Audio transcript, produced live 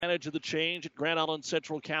Advantage of the change at Grand Island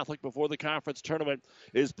Central Catholic before the conference tournament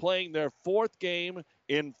is playing their fourth game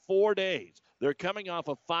in 4 days. They're coming off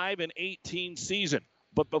a 5-18 season,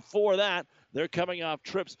 but before that, they're coming off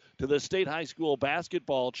trips to the state high school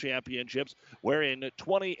basketball championships, where in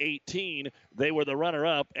 2018 they were the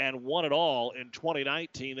runner-up and won it all in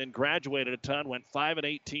 2019. Then graduated a ton, went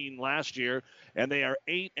 5-18 last year, and they are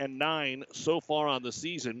 8-9 so far on the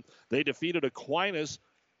season. They defeated Aquinas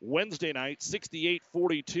Wednesday night,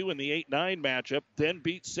 68-42 in the 8-9 matchup, then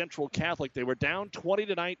beat Central Catholic. They were down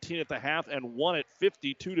 20-19 at the half and won it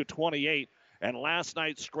 52-28. And last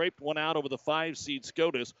night scraped one out over the 5-seed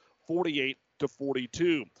SCOTUS,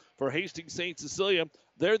 48-42. For Hastings St. Cecilia,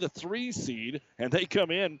 they're the 3 seed, and they come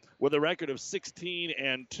in with a record of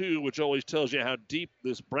 16-2, which always tells you how deep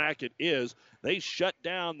this bracket is. They shut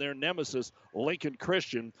down their nemesis, Lincoln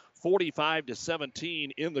Christian,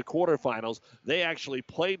 45-17 in the quarterfinals. They actually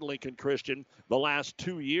played Lincoln Christian the last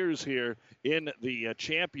 2 years here in the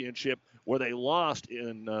championship, where they lost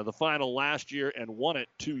in the final last year and won it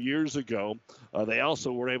 2 years ago. They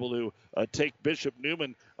also were able to take Bishop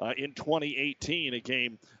Neumann in 2018, a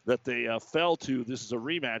game that they fell to. This is a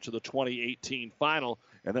rematch of the 2018 final,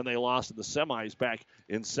 and then they lost in the semis back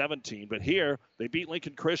in 17. But here, they beat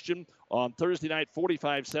Lincoln Christian on Thursday night,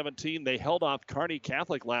 45-17. They held off Kearney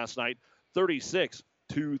Catholic last night,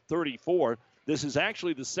 36-34. This is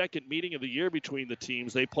actually the second meeting of the year between the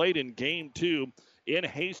teams. They played in Game 2 in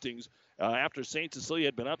Hastings. After St. Cecilia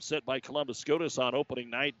had been upset by Columbus SCOTUS on opening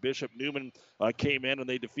night, Bishop Neumann came in and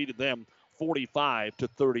they defeated them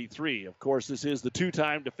 45-33. Of course, this is the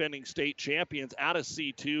 2-time defending state champions out of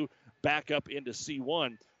C2, back up into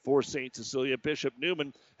C1 for St. Cecilia. Bishop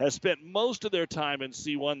Neumann has spent most of their time in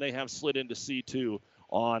C1. They have slid into C2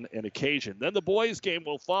 on an occasion. Then the boys' game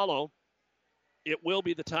will follow. It will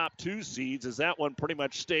be the top 2 seeds, as that one pretty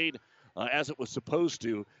much stayed as it was supposed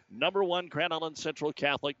to. Number 1, Grand Island Central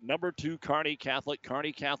Catholic. Number 2, Kearney Catholic.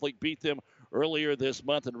 Kearney Catholic beat them earlier this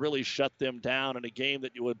month and really shut them down in a game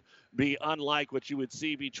that would be unlike what you would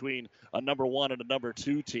see between a number 1 and a number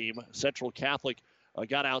 2 team. Central Catholic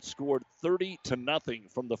got outscored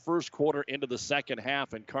 30-0 from the first quarter into the second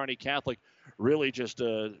half, and Kearney Catholic really just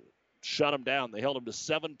shut them down. They held them to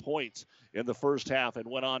 7 points in the first half and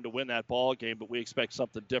went on to win that ball game, but we expect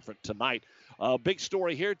something different tonight. Big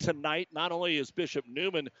story here tonight. Not only is Bishop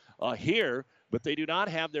Neumann here, but they do not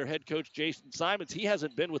have their head coach, Jason Simons. He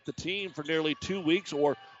hasn't been with the team for nearly 2 weeks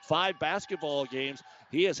or 5 basketball games.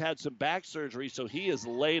 He has had some back surgery, so he is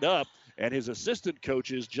laid up. And his assistant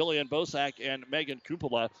coaches, Jillian Bosak and Megan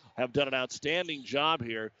Kumpala, have done an outstanding job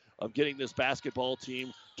here of getting this basketball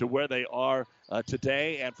team to where they are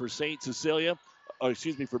today. And for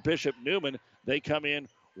for Bishop Neumann, they come in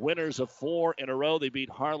winners of 4 in a row. They beat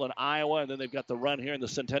Harlan, Iowa, and then they've got the run here in the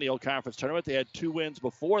Centennial Conference Tournament. They had 2 wins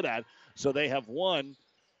before that, so they have won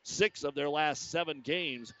 6 of their last 7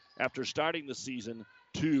 games after starting the season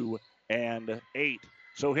 2-8.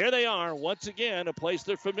 So here they are, once again, a place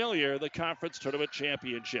they're familiar, the Conference Tournament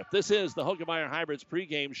Championship. This is the Hoegemeyer Hybrids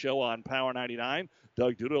pregame show on Power 99.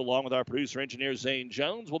 Doug Duda, along with our producer-engineer Zane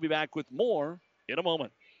Jones. We'll be back with more in a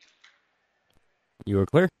moment. You are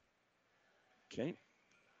clear. Okay.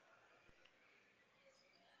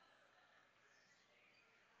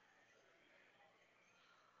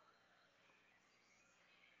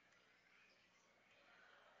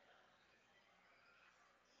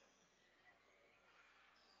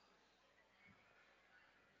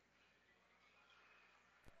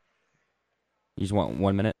 You just want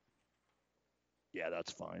 1 minute? Yeah,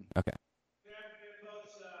 that's fine. Okay.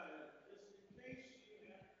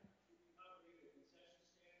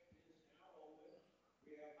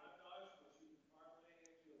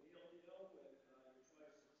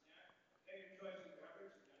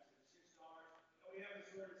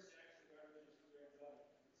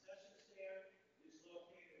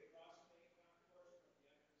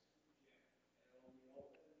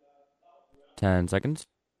 Ten seconds.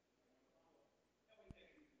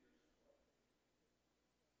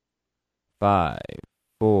 5,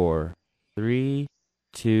 4, 3,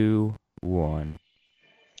 2, 1.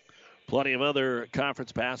 Plenty of other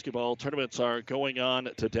conference basketball tournaments are going on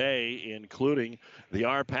today, including the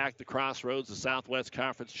RPAC, the Crossroads, the Southwest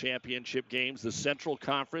Conference Championship games, the Central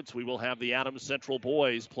Conference. We will have the Adams Central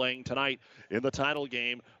boys playing tonight in the title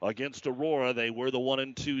game against Aurora. They were the 1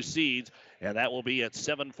 and 2 seeds, and that will be at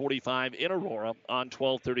 7:45 in Aurora on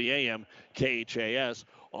 12:30 a.m. KHAS.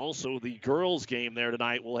 Also, the girls' game there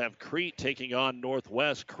tonight will have Crete taking on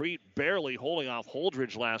Northwest. Crete barely holding off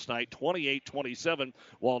Holdridge last night, 28-27,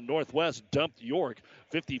 while Northwest dumped York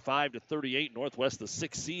 55-38. Northwest, the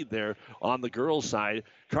 6th seed there on the girls' side.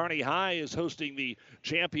 Kearney High is hosting the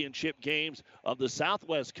championship games of the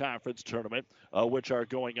Southwest Conference Tournament, which are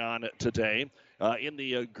going on today. In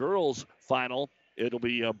the girls' final, it'll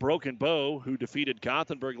be Broken Bow, who defeated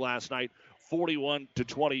Gothenburg last night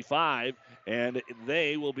 41-25, and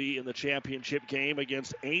they will be in the championship game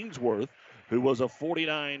against Ainsworth, who was a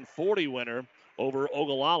 49-40 winner over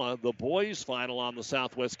Ogallala. The boys' final on the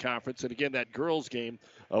Southwest Conference, and again, that girls' game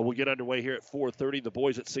will get underway here at 4:30. The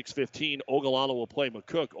boys at 6:15. Ogallala will play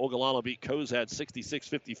McCook. Ogallala beat Cozad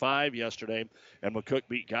 66-55 yesterday, and McCook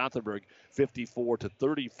beat Gothenburg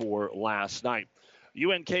 54-34 last night.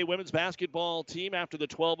 UNK women's basketball team, after the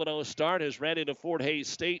 12-0 start, has ran into Fort Hays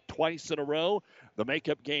State twice in a row. The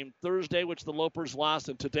makeup game Thursday, which the Lopers lost,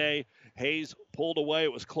 and today Hays pulled away.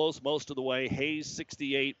 It was close most of the way. Hays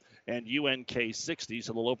 68 and UNK 60.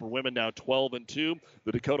 So the Loper women now 12-2.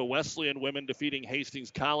 The Dakota Wesleyan women defeating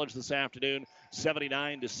Hastings College this afternoon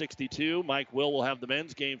 79-62. Mike will have the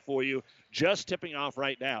men's game for you, just tipping off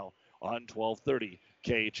right now on 12:30.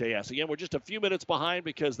 KHAS. Again, we're just a few minutes behind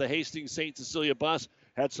because the Hastings St. Cecilia bus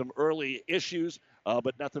had some early issues,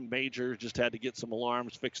 but nothing major. Just had to get some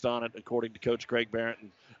alarms fixed on it, according to Coach Greg Barrett,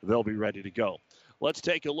 and they'll be ready to go. Let's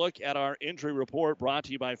take a look at our injury report, brought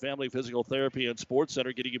to you by Family Physical Therapy and Sports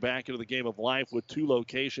Center, getting you back into the game of life with 2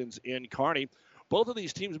 locations in Kearney. Both of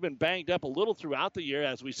these teams have been banged up a little throughout the year.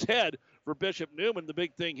 As we said, for Bishop Neumann, the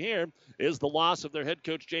big thing here is the loss of their head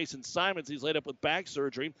coach, Jason Simons. He's laid up with back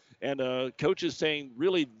surgery, and coach is saying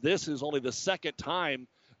really this is only the second time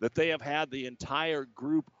that they have had the entire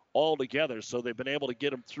group all together. So they've been able to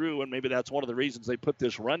get them through, and maybe that's one of the reasons they put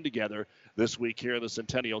this run together this week here in the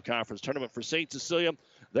Centennial Conference Tournament. For St. Cecilia,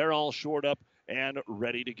 they're all shored up and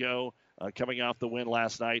ready to go. Coming off the win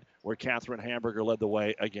last night where Catherine Hamburger led the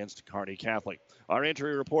way against Kearney Catholic. Our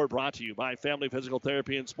injury report brought to you by Family Physical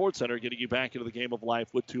Therapy and Sports Center, getting you back into the game of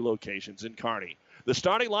life with 2 locations in Kearney. The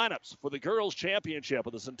starting lineups for the girls' championship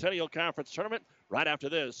of the Centennial Conference Tournament right after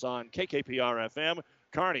this on KKPR-FM,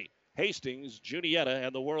 Kearney, Hastings, Juniata,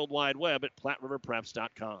 and the World Wide Web at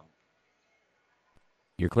PlatteRiverPreps.com.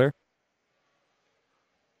 You're clear?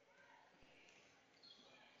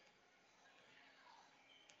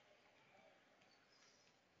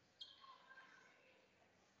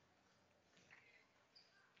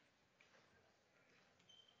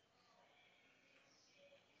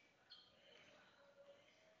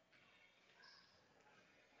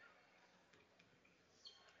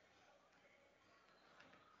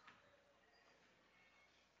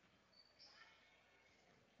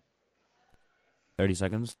 Thirty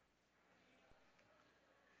seconds.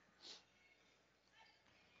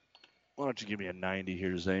 Why don't you give me a 90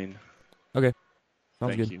 here, Zane? Okay.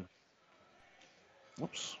 Sounds Thank good. you.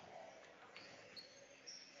 Whoops.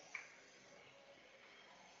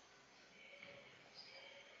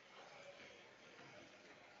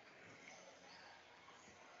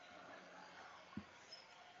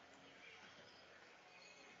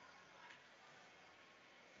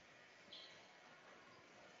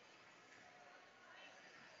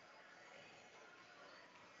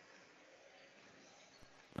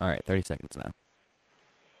 All right, 30 seconds now. All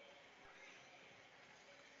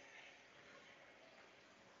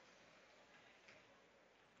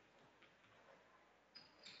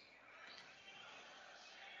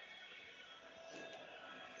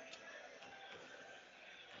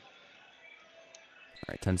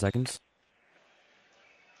right, 10 seconds.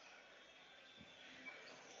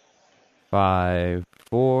 5,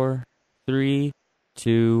 4, 3,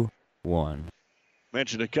 2, 1.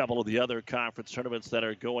 Mentioned a couple of the other conference tournaments that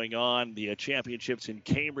are going on. The championships in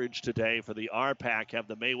Cambridge today for the RPAC have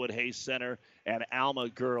the Maywood Hayes Center and Alma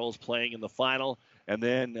girls playing in the final. And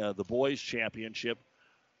then the boys championship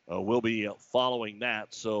will be following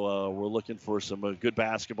that. So we're looking for some good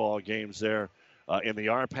basketball games there in the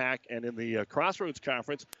RPAC and in the Crossroads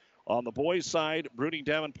Conference. On the boys' side, Bruning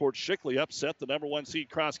Davenport Shickley upset the number 1 seed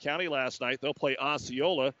Cross County last night. They'll play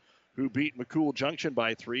Osceola, who beat McCool Junction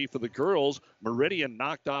by 3. For the girls, Meridian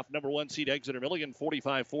knocked off number 1 seed Exeter Milligan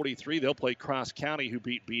 45-43. They'll play Cross County, who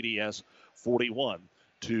beat BDS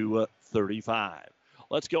 41-35.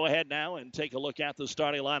 Let's go ahead now and take a look at the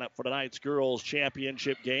starting lineup for tonight's girls'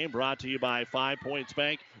 championship game, brought to you by 5 Points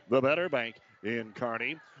Bank, the better bank in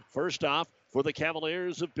Kearney. First off, for the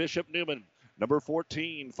Cavaliers of Bishop Neumann, number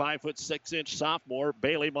 14, 5'6" sophomore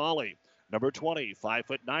Bailey Molly. Number 20,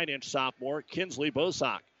 5'9" sophomore Kinsley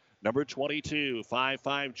Bosak. Number 22,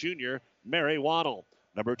 5'5" junior Mary Waddle.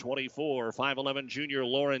 Number 24, 5'11 junior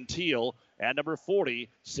Lauren Teal. And number 40,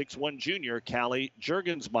 6'1 junior Callie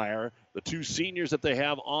Jurgensmeyer. The two seniors that they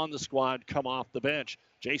have on the squad come off the bench.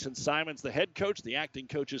 Jason Simons, the head coach. The acting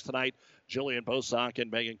coaches tonight, Jillian Bosak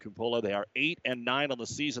and Megan Cupola. They are 8-9 on the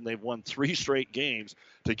season. They've won 3 straight games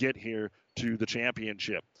to get here to the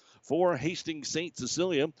championship. For Hastings St.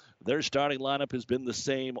 Cecilia, their starting lineup has been the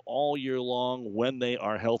same all year long when they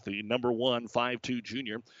are healthy. Number 1, 5'2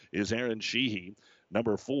 junior is Aaron Sheehy.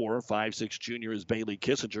 Number 4, 5'6 junior is Bailey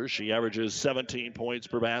Kissinger. She averages 17 points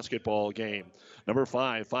per basketball game. Number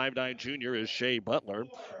 5, 5'9 junior is Shea Butler.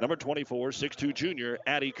 Number 24, 6'2 junior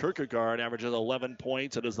Addie Kierkegaard averages 11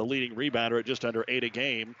 points and is the leading rebounder at just under 8 a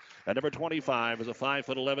game. And number 25 is a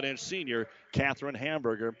 5'11" senior Catherine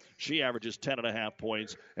Hamburger. She averages 10.5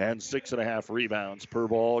 points and 6.5 rebounds per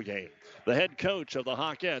ball game. The head coach of the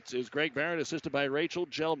Hawkettes is Greg Barrett, assisted by Rachel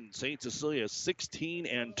Jeldon. St. Cecilia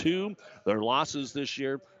 16-2. Their losses this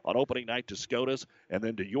year on opening night to SCOTUS and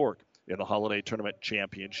then to York in the Holiday Tournament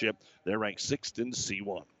Championship. They're ranked 6th in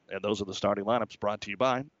C1. And those are the starting lineups brought to you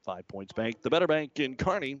by 5 Points Bank, the Better Bank in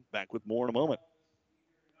Kearney. Back with more in a moment.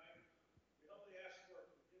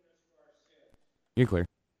 You're clear.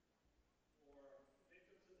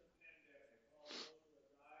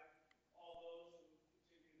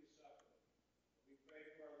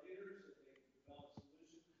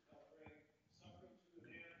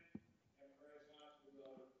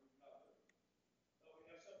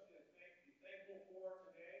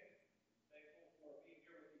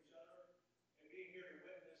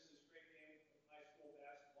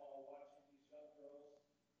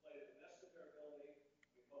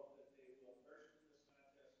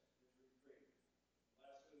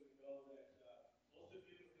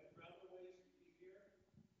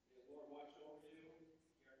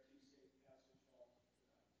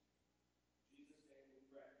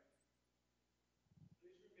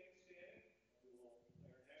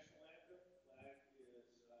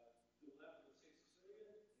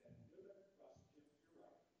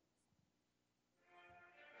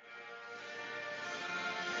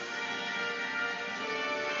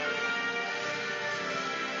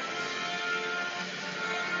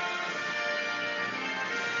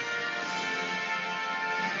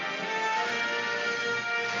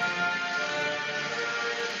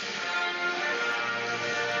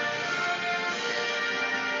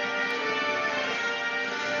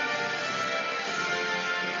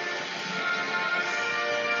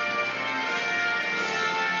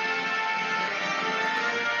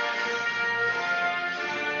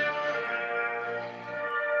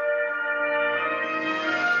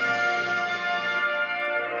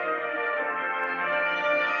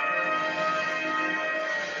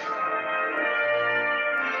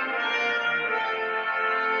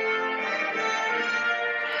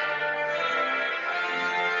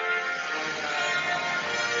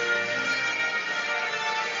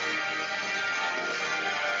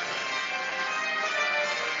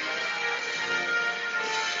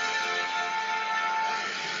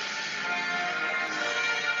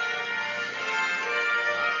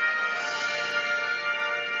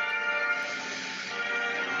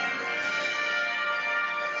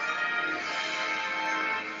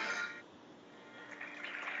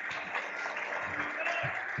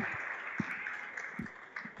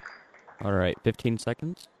 All right, 15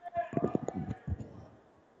 seconds.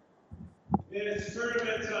 It's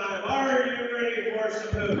tournament time. Are you ready for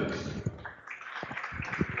some moves?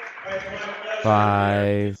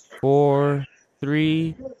 5, 4,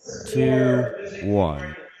 3, 2,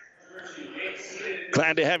 1.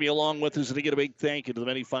 Glad to have you along with us and to get a big thank you to the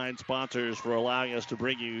many fine sponsors for allowing us to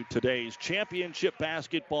bring you today's championship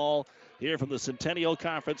basketball here from the Centennial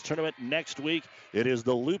Conference Tournament next week. It is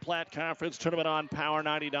the Lou Platte Conference Tournament on Power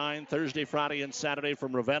 99 Thursday, Friday, and Saturday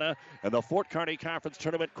from Ravenna, and the Fort Kearney Conference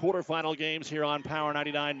Tournament quarterfinal games here on Power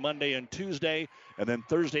 99 Monday and Tuesday, and then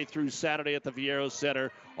Thursday through Saturday at the Vieiro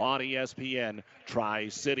Center on ESPN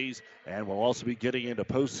Tri-Cities. And we'll also be getting into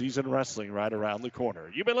postseason wrestling right around the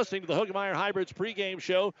corner. You've been listening to the Hoegemeyer Hybrids pregame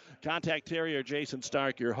show. Contact Terry or Jason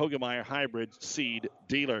Stark, your Hoegemeyer Hybrid seed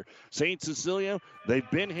dealer. St. Cecilia, they've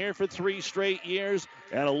been here for 3 straight years,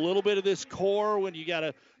 and a little bit of this core when you got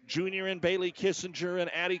a junior in Bailey Kissinger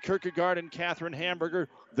and Addie Kierkegaard and Catherine Hamburger.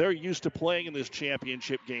 They're used to playing in this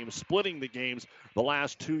championship game, splitting the games the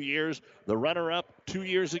last 2 years. The runner-up 2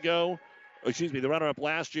 years ago, the runner-up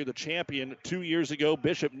last year, the champion 2 years ago,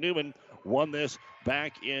 Bishop Neumann, won this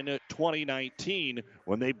back in 2019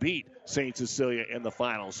 when they beat St. Cecilia in the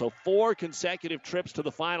final. So 4 consecutive trips to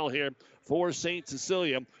the final here for St.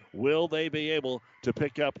 Cecilia. Will they be able to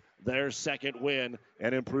pick up their second win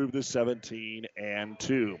and improve to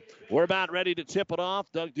 17-2? We're about ready to tip it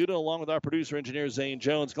off. Doug Duda along with our producer engineer Zane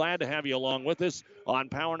Jones. Glad to have you along with us on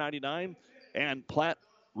Power 99 and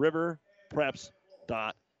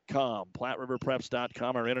PlatteRiverPreps.com.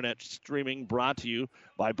 PlatteRiverPreps.com, our internet streaming brought to you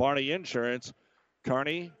by Barney Insurance,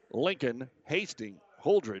 Kearney, Lincoln, Hastings,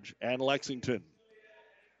 Holdridge, and Lexington.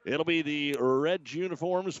 It'll be the red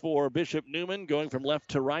uniforms for Bishop Neumann going from left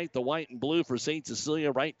to right, the white and blue for St.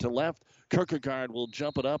 Cecilia right to left. Kierkegaard will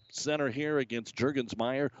jump it up center here against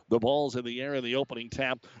Juergensmeyer. The ball's in the air, and the opening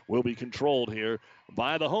tap will be controlled here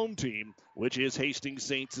by the home team, which is Hastings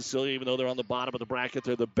St. Cecilia. Even though they're on the bottom of the bracket,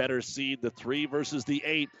 they're the better seed, the 3 versus the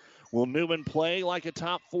 8. Will Neumann play like a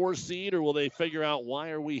top 4 seed, or will they figure out why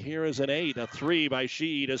are we here as an 8? A 3 by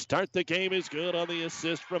Sheehy to start the game is good on the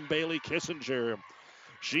assist from Bailey Kissinger.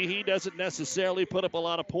 Sheehy doesn't necessarily put up a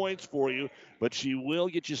lot of points for you, but she will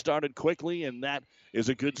get you started quickly, and that is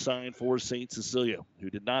a good sign for St. Cecilia,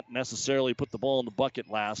 who did not necessarily put the ball in the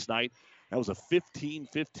bucket last night. That was a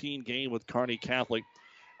 15-15 game with Kearney Catholic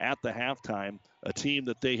at the halftime, a team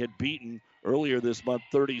that they had beaten earlier this month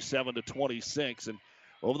 37-26. And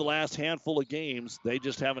over the last handful of games, they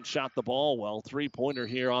just haven't shot the ball well. 3-pointer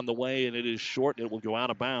here on the way, and it is short. It will go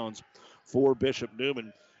out of bounds for Bishop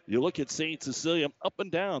Neumann. You look at St. Cecilia, up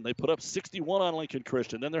and down. They put up 61 on Lincoln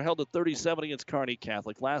Christian. Then they're held to 37 against Kearney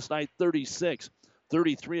Catholic. Last night, 36,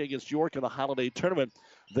 33 against York in the holiday tournament.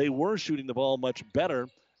 They were shooting the ball much better,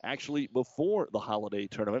 actually, before the holiday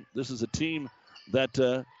tournament. This is a team that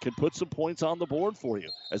can put some points on the board for you.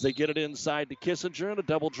 As they get it inside to Kissinger, and a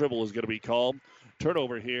double dribble is going to be called.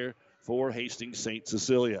 Turnover here for Hastings St.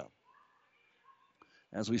 Cecilia.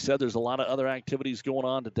 As we said, there's a lot of other activities going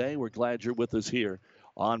on today. We're glad you're with us here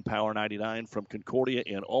on Power 99 from Concordia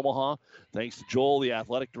in Omaha. Thanks to Joel, the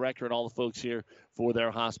athletic director, and all the folks here for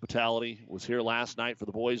their hospitality. Was here last night for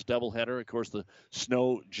the boys' doubleheader. Of course, the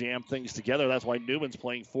snow jammed things together. That's why Newman's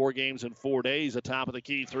playing 4 games in 4 days. The top of the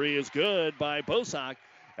key 3 is good by Bosak,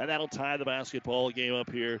 and that'll tie the basketball game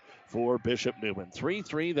up here for Bishop Neumann.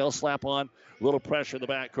 3-3, they'll slap on a little pressure in the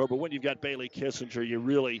backcourt, but when you've got Bailey Kissinger, you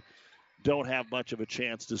really don't have much of a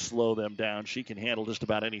chance to slow them down. She can handle just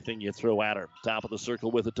about anything you throw at her. Top of the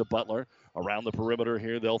circle with it to Butler. Around the perimeter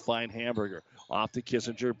here, they'll find Hamburger. Off to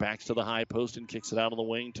Kissinger, backs to the high post and kicks it out on the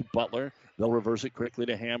wing to Butler. They'll reverse it quickly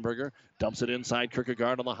to Hamburger. Dumps it inside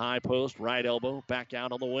Kierkegaard on the high post. Right elbow, back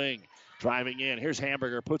out on the wing. Driving in. Here's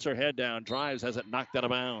Hamburger, puts her head down, drives, has it knocked out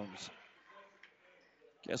of bounds.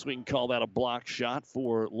 Guess we can call that a block shot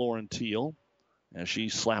for Lauren Teal as she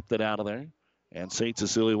slapped it out of there. And St.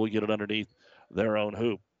 Cecilia will get it underneath their own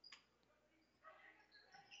hoop.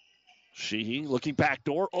 Sheehy looking back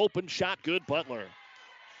door. Open shot. Good Butler.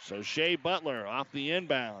 So Shea Butler off the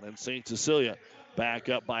inbound. And St. Cecilia back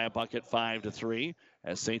up by a bucket 5-3.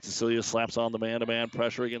 As St. Cecilia slaps on the man-to-man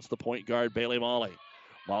pressure against the point guard, Bailey Molly.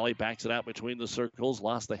 Molly backs it out between the circles.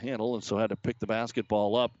 Lost the handle and so had to pick the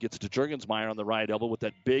basketball up. Gets it to Juergensmeyer on the right elbow with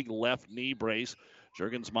that big left knee brace.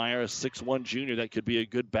 Juergensmeyer, a 6'1 junior. That could be a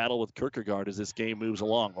good battle with Kierkegaard as this game moves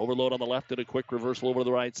along. Overload on the left and a quick reversal over to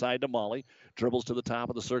the right side to Molly. Dribbles to the top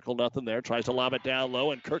of the circle, nothing there. Tries to lob it down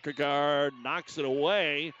low, and Kierkegaard knocks it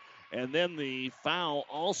away. And then the foul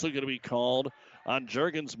also going to be called on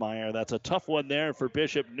Juergensmeyer. That's a tough one there for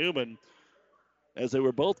Bishop Neumann as they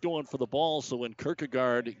were both going for the ball. So when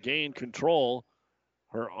Kierkegaard gained control,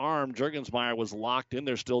 her arm, Juergensmeyer, was locked in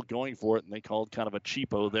there still going for it, and they called kind of a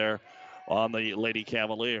cheapo there on the Lady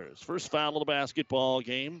Cavaliers. First foul of the basketball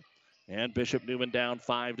game. And Bishop Neumann down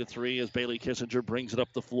 5-3 as Bailey Kissinger brings it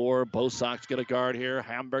up the floor. Bosak's going to guard here.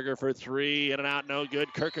 Hamburger for 3. In and out, no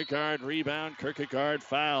good. Kierkegaard rebound. Kierkegaard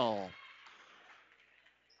foul.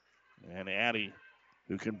 And Addie,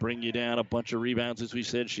 who can bring you down a bunch of rebounds, as we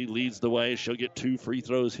said, she leads the way. She'll get 2 free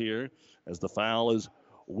throws here as the foul is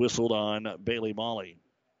whistled on Bailey Molly.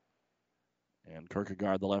 And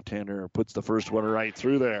Kierkegaard, the left-hander, puts the first one right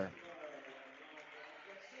through there.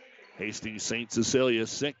 Hastings St. Cecilia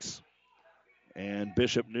 6 and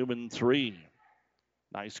Bishop Neumann 3.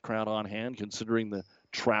 Nice crowd on hand considering the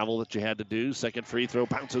travel that you had to do. Second free throw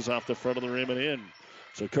bounces off the front of the rim and in.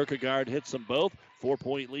 So Kierkegaard hits them both.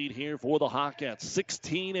 4-point lead here for the Hawkettes.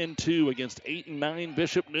 16-2 against 8-9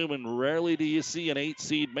 Bishop Neumann. Rarely do you see an 8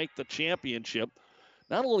 seed make the championship.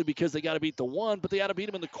 Not only because they got to beat the 1, but they got to beat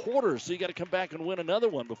them in the quarters. So you got to come back and win another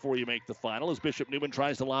one before you make the final. As Bishop Neumann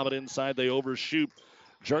tries to lob it inside, they overshoot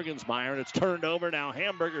Jurgensmeyer, and it's turned over. Now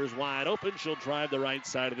Hamburger's wide open. She'll drive the right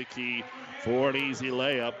side of the key for an easy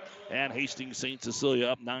layup. And Hastings St. Cecilia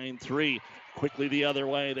up 9-3. Quickly the other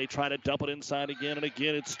way. They try to dump it inside again, and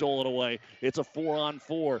again it's stolen away. It's a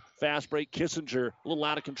 4-on-4. Fast break. Kissinger, a little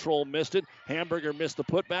out of control, missed it. Hamburger missed the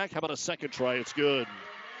putback. How about a second try? It's good.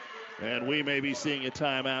 And we may be seeing a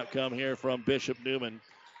timeout come here from Bishop Neumann.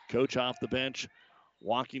 Coach off the bench,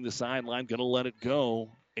 walking the sideline, going to let it go.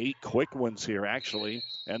 8 quick ones here, actually.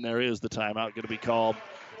 And there is the timeout going to be called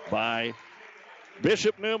by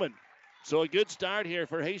Bishop Neumann. So a good start here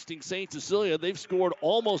for Hastings St. Cecilia. They've scored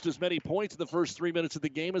almost as many points in the first 3 minutes of the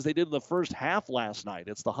game as they did in the first half last night.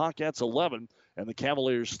 It's the Hawkettes 11 and the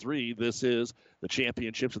Cavaliers 3. This is the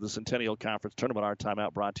championships of the Centennial Conference Tournament. Our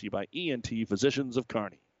timeout brought to you by ENT Physicians of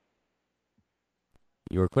Kearney.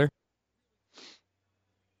 You are clear?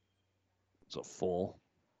 It's a full.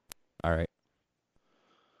 All right.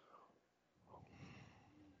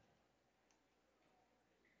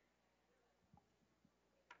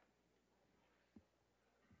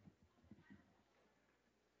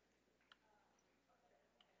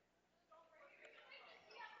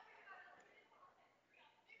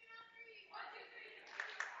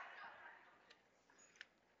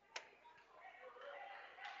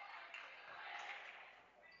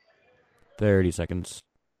 $30 seconds.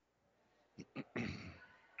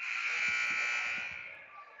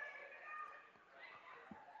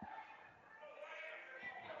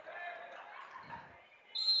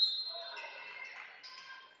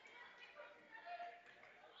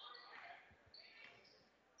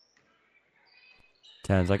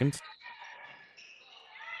 $10 seconds.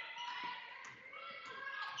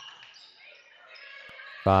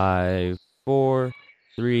 5, 4,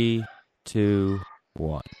 3, 2,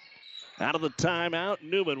 1. Out of the timeout,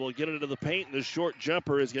 Neumann will get it into the paint, and the short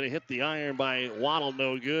jumper is going to hit the iron by Waddle.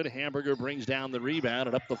 No good. Hamburger brings down the rebound,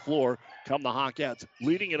 and up the floor come the Hawkettes.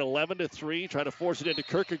 Leading at 11-3, try to force it into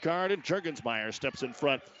Kierkegaard, and Jurgensmeyer steps in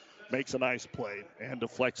front, makes a nice play, and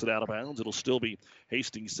deflects it out of bounds. It'll still be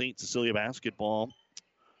Hastings St. Cecilia basketball,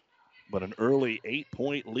 but an early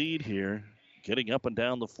 8-point lead here, getting up and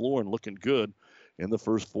down the floor and looking good in the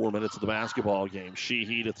first 4 minutes of the basketball game.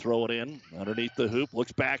 Sheehy to throw it in underneath the hoop.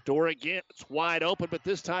 Looks back door again. It's wide open, but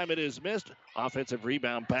this time it is missed. Offensive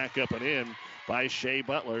rebound back up and in by Shea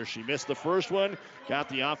Butler. She missed the first one, got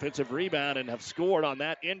the offensive rebound, and have scored on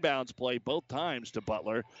that inbounds play both times to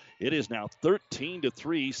Butler. It is now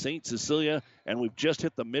 13-3 St. Cecilia, and we've just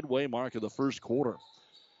hit the midway mark of the first quarter.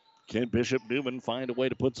 Can Bishop Neumann find a way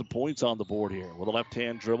to put some points on the board here? With a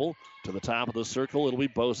left-hand dribble to the top of the circle, it'll be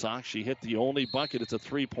Bosock. She hit the only bucket. It's a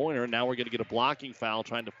three-pointer. Now we're going to get a blocking foul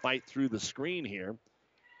trying to fight through the screen here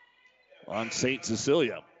on St.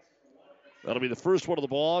 Cecilia. That'll be the first one of the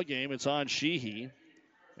ball game. It's on Sheehy.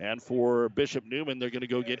 And for Bishop Neumann, they're going to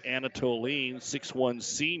go get Anatoline, 6'1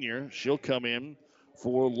 senior. She'll come in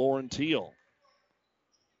for Lauren Teal.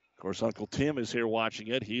 Of course, Uncle Tim is here watching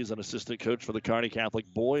it. He's an assistant coach for the Kearney Catholic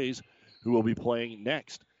boys who will be playing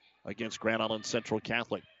next against Grand Island Central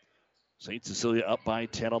Catholic. St. Cecilia up by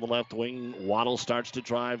 10 on the left wing. Waddle starts to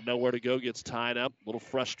drive, nowhere to go, gets tied up. A little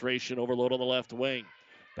frustration, overload on the left wing.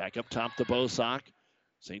 Back up top to Bosock.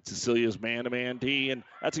 St. Cecilia's man-to-man D, and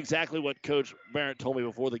that's exactly what Coach Barrett told me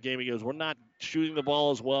before the game. He goes, we're not shooting the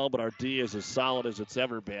ball as well, but our D is as solid as it's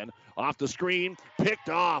ever been. Off the screen, picked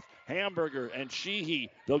off. Hamburger and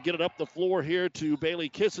Sheehy. They'll get it up the floor here to Bailey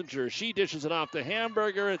Kissinger. She dishes it off to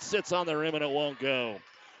Hamburger. It sits on the rim, and it won't go.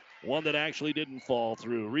 One that actually didn't fall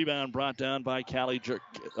through. Rebound brought down by Kaylee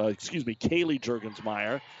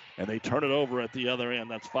Jurgensmeyer, and they turn it over at the other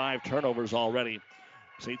end. That's 5 turnovers already.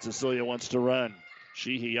 St. Cecilia wants to run.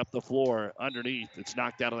 Sheehy up the floor underneath. It's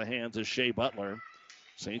knocked out of the hands of Shea Butler.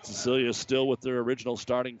 St. Cecilia still with their original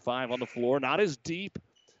starting 5 on the floor. Not as deep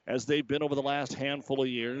as they've been over the last handful of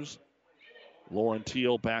years. Lauren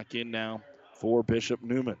Teal back in now for Bishop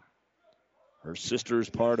Neumann. Her sister's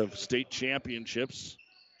part of state championships.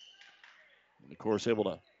 And, of course, able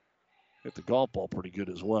to hit the golf ball pretty good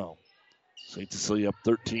as well. St. Cecilia up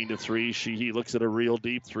 13-3. Sheehy looks at a real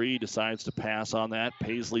deep three, decides to pass on that.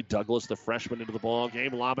 Paisley Douglas, the freshman, into the ball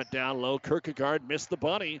game. Lob it down low. Kierkegaard missed the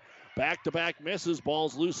bunny. Back-to-back misses.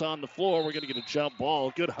 Ball's loose on the floor. We're going to get a jump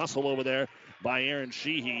ball. Good hustle over there by Aaron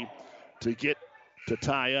Sheehy to get to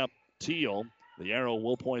tie up Teal. The arrow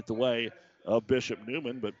will point the way of Bishop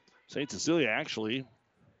Neumann, but St. Cecilia actually,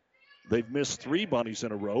 they've missed 3 bunnies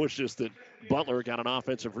in a row. It's just that Butler got an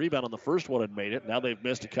offensive rebound on the first one and made it. Now they've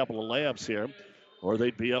missed a couple of layups here, or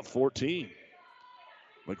they'd be up 14.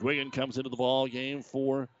 McGuigan comes into the ball game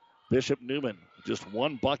for Bishop Neumann. Just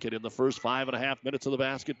 1 bucket in the first 5.5 minutes of the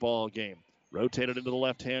basketball game. Rotated into the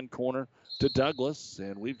left-hand corner to Douglas,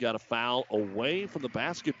 and we've got a foul away from the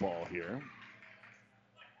basketball here.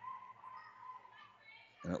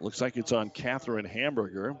 And it looks like it's on Catherine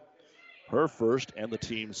Hamburger, her first and the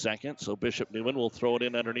team's second. So Bishop Neumann will throw it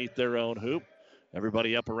in underneath their own hoop.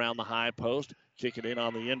 Everybody up around the high post. Kick it in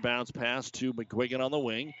on the inbounds pass to McGuigan on the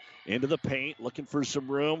wing. Into the paint, looking for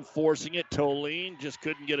some room, forcing it. Toline just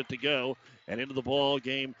couldn't get it to go. And into the ball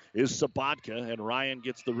game is Sabatka, and Ryan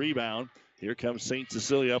gets the rebound. Here comes St.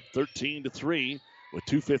 Cecilia up 13-3 with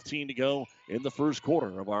 2:15 to go in the first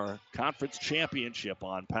quarter of our conference championship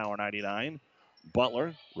on Power 99.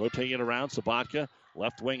 Butler rotating it around. Sabatka,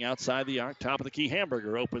 left wing outside the arc. Top of the key,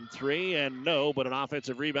 Hamburger. Open three, and no, but an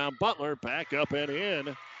offensive rebound. Butler back up and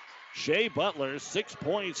in. Shea Butler, 6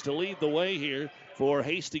 points to lead the way here for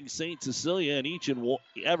Hastings St. Cecilia, and each and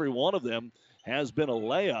every one of them has been a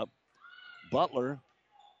layup. Butler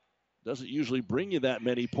doesn't usually bring you that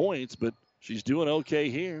many points, but she's doing okay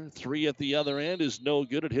here. Three at the other end is no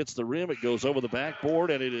good. It hits the rim. It goes over the backboard,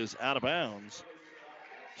 and it is out of bounds.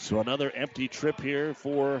 So another empty trip here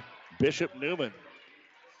for Bishop Neumann.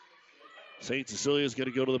 St. Cecilia is going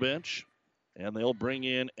to go to the bench, and they'll bring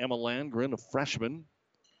in Emma Landgren, a freshman.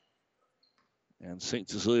 And St.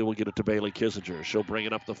 Cecilia will get it to Bailey Kissinger. She'll bring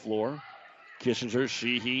it up the floor. Kissinger,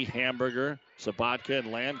 Sheehy, Hamburger, Sabatka, and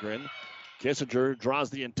Landgren. Kissinger draws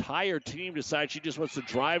the entire team, decides she just wants to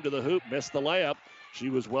drive to the hoop, missed the layup. She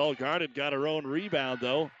was well guarded, got her own rebound,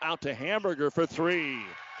 though. Out to Hamburger for three.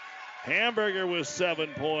 Hamburger with 7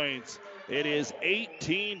 points. It is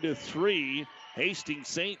 18-3. Hastings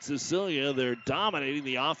St. Cecilia, they're dominating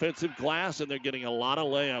the offensive glass, and they're getting a lot of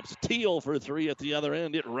layups. Teal for three at the other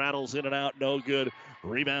end. It rattles in and out, no good.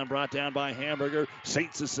 Rebound brought down by Hamburger.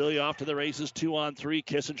 St. Cecilia off to the races, 2-on-3.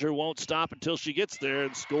 Kissinger won't stop until she gets there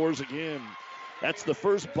and scores again. That's the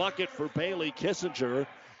first bucket for Bailey Kissinger,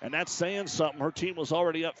 and that's saying something. Her team was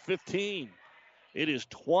already up 15. It is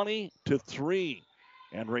 20-3,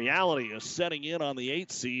 and reality is setting in on the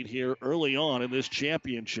 8th seed here early on in this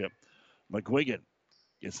championship. McGuigan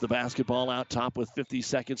gets the basketball out top with 50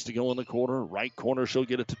 seconds to go in the quarter. Right corner, she'll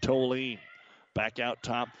get it to Toline. Back out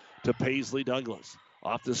top to Paisley Douglas.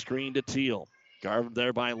 Off the screen to Teal. Guarded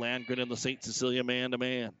there by Landgren and the St. Cecilia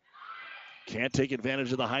man-to-man. Can't take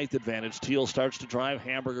advantage of the height advantage. Teal starts to drive.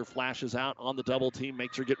 Hamburger flashes out on the double team.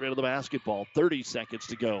 Makes her get rid of the basketball. 30 seconds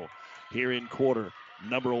to go here in quarter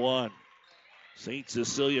number one. St.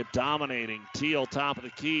 Cecilia dominating. Teal, top of the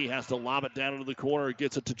key, has to lob it down into the corner.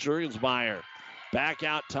 Gets it to Jurgensmeyer. Back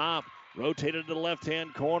out top. Rotated to the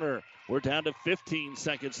left-hand corner. We're down to 15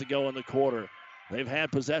 seconds to go in the quarter. They've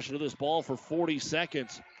had possession of this ball for 40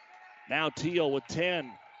 seconds. Now Teal with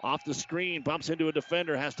 10. Off the screen, bumps into a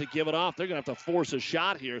defender, has to give it off. They're going to have to force a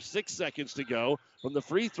shot here. 6 seconds to go from the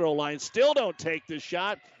free throw line. Still don't take the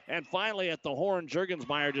shot. And finally at the horn,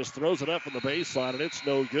 Jurgensmeyer just throws it up from the baseline, and it's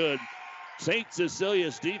no good. St.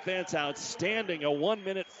 Cecilia's defense outstanding. A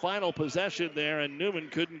 1-minute final possession there, and Neumann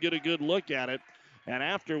couldn't get a good look at it. And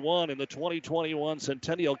after one in the 2021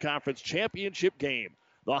 Centennial Conference Championship game,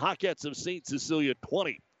 the Hawkettes of St. Cecilia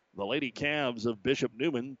 20, the Lady Cavs of Bishop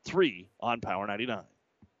Neumann 3 on Power 99.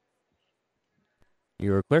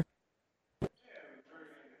 You are clear.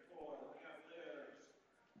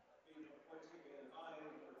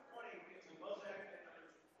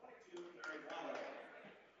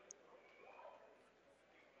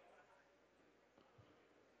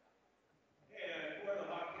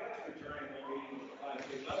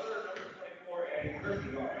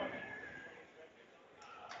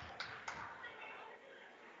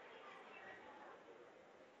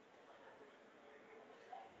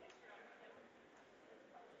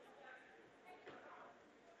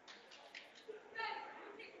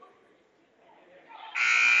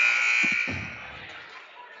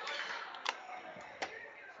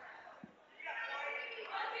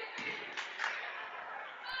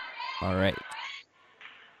 All right.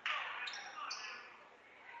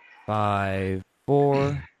 5,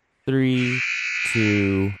 4, 3,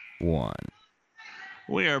 2, 1.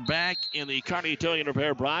 We are back in the Kearney Towing and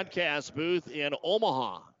Repair broadcast booth in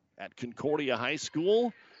Omaha at Concordia High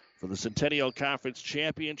School for the Centennial Conference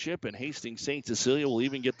Championship, and Hastings St. Cecilia will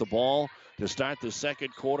even get the ball to start the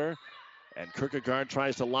second quarter. And Kierkegaard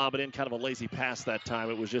tries to lob it in, kind of a lazy pass that time.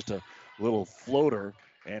 It was just a little floater,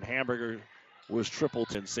 and Hamburger was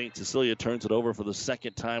tripled, and St. Cecilia turns it over for the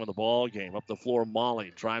second time in the ball game. Up the floor,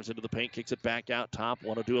 Molly drives into the paint, kicks it back out top.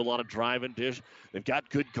 Want to do a lot of drive and dish. They've got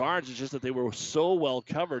good guards. It's just that they were so well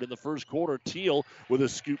covered in the first quarter. Teal with a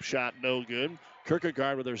scoop shot, no good.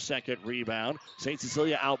 Kierkegaard with her second rebound. St.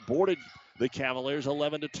 Cecilia outboarded the Cavaliers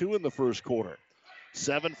 11-2 in the first quarter.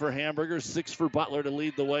 7 for Hamburger, 6 for Butler to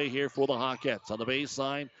lead the way here for the Hawkettes. On the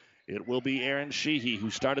baseline, it will be Aaron Sheehy, who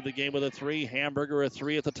started the game with a 3. Hamburger a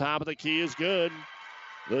 3 at the top of the key is good.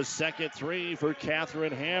 The second 3 for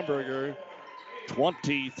Catherine Hamburger,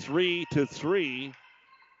 23-3.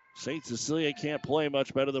 St. Cecilia can't play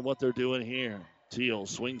much better than what they're doing here. Teal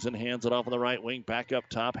swings and hands it off on the right wing. Back up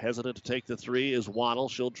top. Hesitant to take the 3 is Waddle.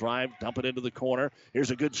 She'll drive, dump it into the corner.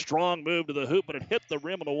 Here's a good strong move to the hoop, but it hit the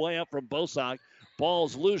rim on the way up from Bosak.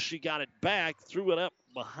 Ball's loose. She got it back. Threw it up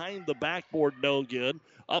behind the backboard. No good.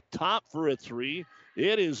 Up top for a 3.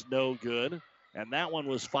 It is no good. And that one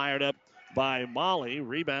was fired up by Molly.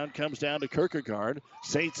 Rebound comes down to Kierkegaard.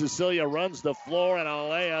 St. Cecilia runs the floor, and a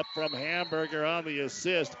layup from Hamburger on the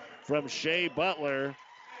assist from Shea Butler.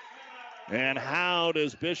 And how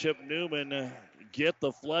does Bishop Neumann get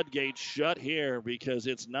the floodgates shut here? Because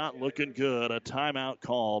it's not looking good. A timeout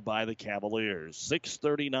call by the Cavaliers.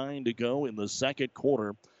 6:39 to go in the second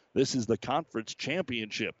quarter. This is the conference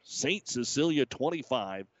championship. St. Cecilia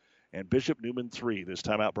 25 and Bishop Neumann 3. This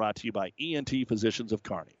timeout brought to you by ENT Physicians of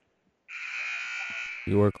Kearney.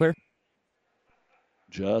 You are clear?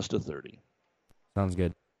 Just a 30. Sounds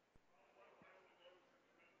good.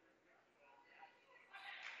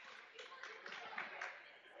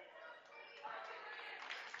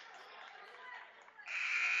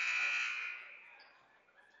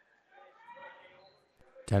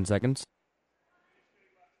 Ten seconds.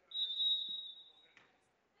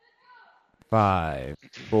 5,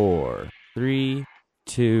 4, 3,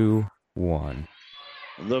 2, 1.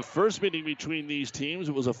 The first meeting between these teams,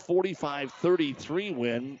 it was a 45-33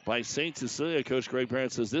 win by St. Cecilia. Coach Greg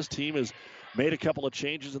Barrett says this team has made a couple of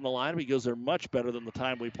changes in the lineup because they're much better than the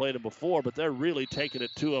time we played them before, but they're really taking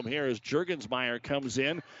it to them here as Juergensmeyer comes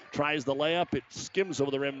in, tries the layup. It skims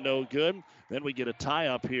over the rim, no good. Then we get a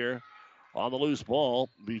tie-up here on the loose ball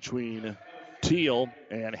between Teal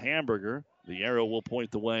and Hamburger. The arrow will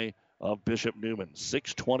point the way of Bishop Neumann.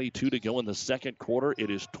 6:22 to go in the second quarter. It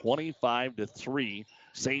is 25-3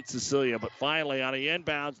 St. Cecilia. But finally on the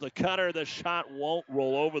inbounds, the cutter, the shot won't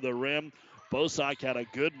roll over the rim. Bosak had a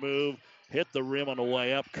good move, hit the rim on the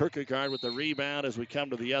way up. Kierkegaard with the rebound. As we come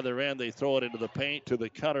to the other end, they throw it into the paint to the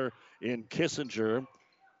cutter in Kissinger.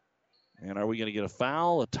 And are we going to get a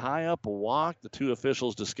foul, a tie-up, a walk? The two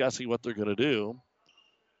officials discussing what they're going to do.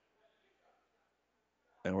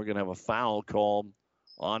 And we're going to have a foul called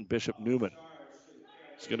on Bishop Neumann.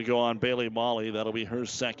 It's going to go on Bailey Molly. That'll be her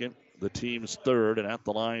second, the team's third. And at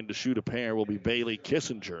the line to shoot a pair will be Bailey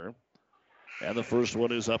Kissinger. And the first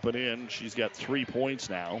one is up and in. She's got 3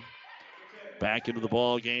 points now. Back into the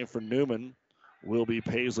ball game for Neumann will be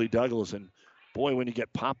Paisley Douglas. And boy, when you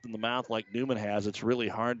get popped in the mouth like Neumann has, it's really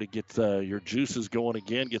hard to get your juices going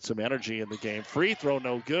again, get some energy in the game. Free throw,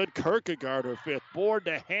 no good. Kierkegaard, her fifth board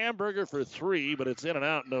to Hamburger for 3, but it's in and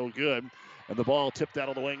out, no good. And the ball tipped out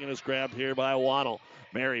of the wing and is grabbed here by Waddle.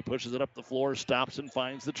 Mary pushes it up the floor, stops and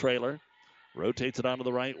finds the trailer. Rotates it onto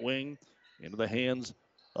the right wing, into the hands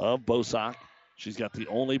of Bosak. She's got the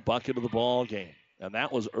only bucket of the ball game. And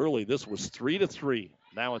that was early. This was 3-3.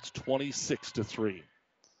 Now it's 26-3.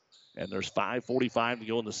 And there's 5:45 to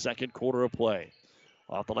go in the second quarter of play.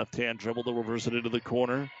 Off the left-hand dribble, they'll reverse it into the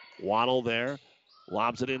corner. Waddle there.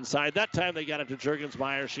 Lobs it inside. That time they got it to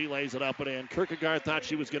Juergensmeyer. She lays it up and in. Kierkegaard thought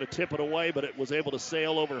she was going to tip it away, but it was able to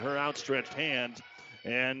sail over her outstretched hand.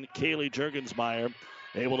 And Kaylee Juergensmeyer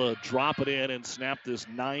able to drop it in and snap this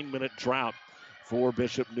 9-minute drought for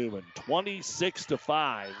Bishop Neumann.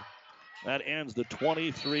 26-5. That ends the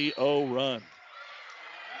 23-0 run.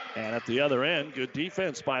 And at the other end, good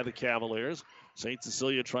defense by the Cavaliers. St.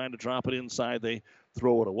 Cecilia trying to drop it inside. They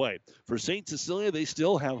throw it away. For St. Cecilia, they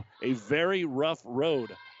still have a very rough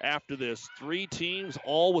road after this. 3 teams,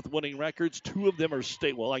 all with winning records. 2 of them are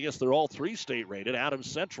state. Well, I guess they're all 3 state rated.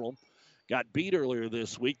 Adams Central got beat earlier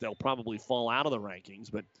this week. They'll probably fall out of the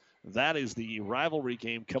rankings, but that is the rivalry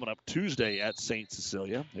game coming up Tuesday at St.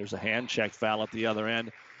 Cecilia. There's a hand check foul at the other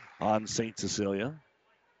end on St. Cecilia.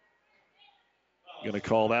 Going to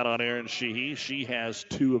call that on Aaron Sheehy. She has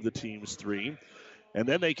 2 of the team's 3. And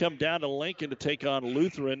then they come down to Lincoln to take on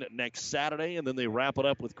Lutheran next Saturday, and then they wrap it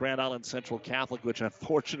up with Grand Island Central Catholic, which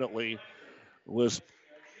unfortunately was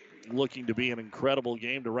looking to be an incredible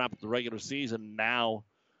game to wrap up the regular season. Now,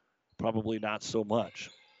 probably not so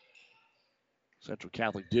much. Central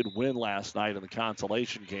Catholic did win last night in the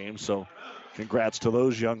consolation game, so congrats to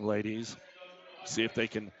those young ladies. See if they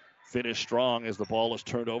can finish strong as the ball is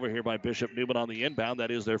turned over here by Bishop Neumann on the inbound. That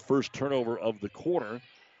is their first turnover of the quarter,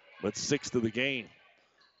 but 6th of the game.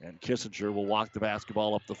 And Kissinger will walk the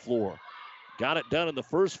basketball up the floor. Got it done in the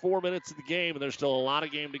first 4 minutes of the game, and there's still a lot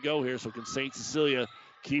of game to go here, so can St. Cecilia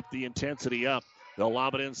keep the intensity up? They'll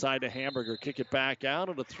lob it inside to Hamburger, kick it back out,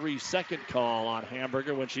 and a 3-second call on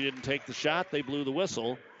Hamburger when she didn't take the shot. They blew the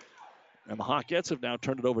whistle, and the Hawkettes have now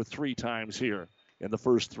turned it over 3 times here in the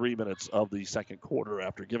first 3 minutes of the second quarter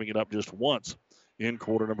after giving it up just once in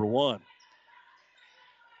quarter number 1.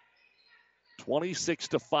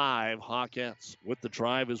 26-5, Hawkettes. With the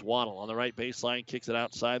drive is Waddle on the right baseline, kicks it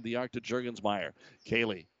outside the arc to Juergensmeyer.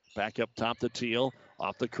 Kaylee back up top to Teal,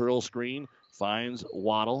 off the curl screen, finds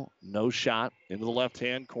Waddle, no shot, into the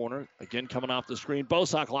left-hand corner. Again coming off the screen.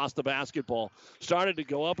 Bosock lost the basketball. Started to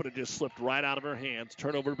go up, and it just slipped right out of her hands.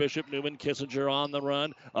 Turnover, Bishop Neumann. Kissinger on the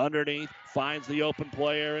run. Underneath, finds the open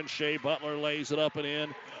player, and Shea Butler lays it up and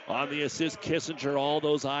in. On the assist, Kissinger. All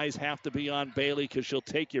those eyes have to be on Bailey because she'll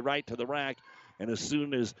take you right to the rack. And as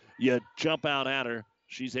soon as you jump out at her,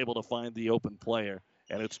 she's able to find the open player.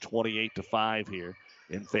 And it's 28-5 here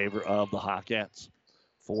in favor of the Hawkettes.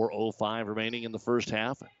 4:05 remaining in the first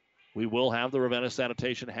half. We will have the Ravenna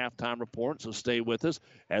Sanitation halftime report, so stay with us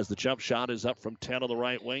as the jump shot is up from 10 on the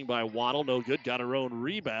right wing by Waddle. No good. Got her own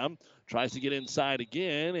rebound. Tries to get inside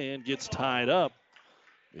again and gets tied up.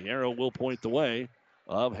 The arrow will point the way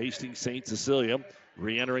of Hastings St. Cecilia.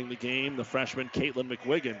 Re-entering the game, the freshman Caitlin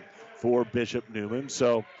McWiggin for Bishop Neumann.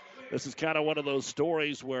 So this is kind of one of those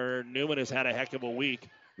stories where Neumann has had a heck of a week.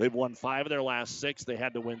 They've won 5 of their last 6. They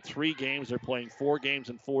had to win 3 games. They're playing 4 games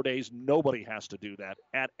in 4 days. Nobody has to do that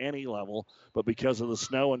at any level. But because of the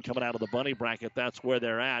snow and coming out of the bunny bracket, that's where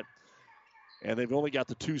they're at. And they've only got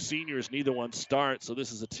the 2 seniors. Neither one start. So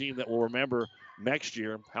this is a team that will remember next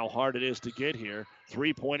year how hard it is to get here.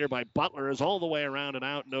 3-pointer by Butler is all the way around and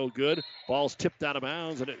out. No good. Ball's tipped out of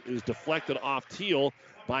bounds, and it is deflected off Teal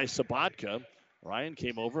by Sabatka. Ryan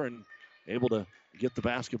came over and able to get the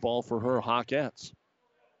basketball for her Hawkettes.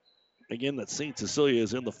 Again, that St. Cecilia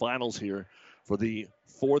is in the finals here for the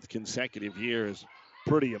 4th consecutive year is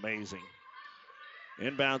pretty amazing.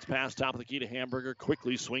 Inbounds pass, top of the key to Hamburger.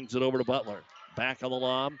 Quickly swings it over to Butler. Back on the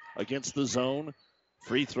lob against the zone.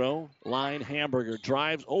 Free throw line. Hamburger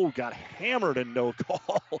drives. Oh, got hammered and no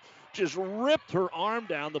call. Just ripped her arm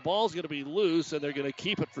down. The ball's going to be loose, and they're going to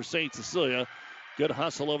keep it for St. Cecilia. Good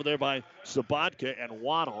hustle over there by Sabatka and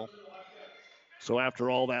Waddle. So after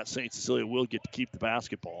all that, St. Cecilia will get to keep the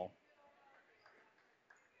basketball.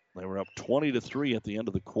 They were up 20-3 at the end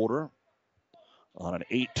of the quarter on an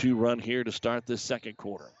 8-2 run here to start this second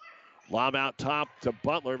quarter. Lob out top to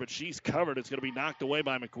Butler, but she's covered. It's going to be knocked away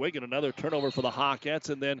by McWiggin. Another turnover for the Hawkettes,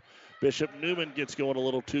 and then Bishop Neumann gets going a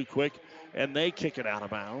little too quick, and they kick it out of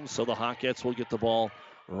bounds. So the Hawkettes will get the ball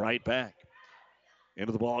right back.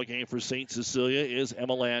 Into the ball game for St. Cecilia is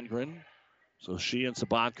Emma Landgren. So she and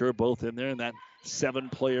Sabatka are both in there in that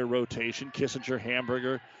 7-player rotation. Kissinger,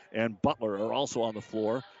 Hamburger, and Butler are also on the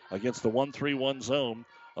floor against the 1-3-1 zone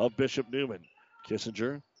of Bishop Neumann.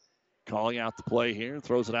 Kissinger calling out the play here.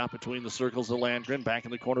 Throws it out between the circles of Landgren. Back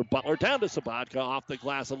in the corner, Butler down to Sabatka. Off the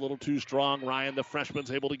glass a little too strong. Ryan, the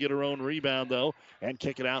freshman's able to get her own rebound, though, and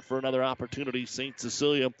kick it out for another opportunity. St.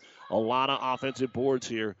 Cecilia, a lot of offensive boards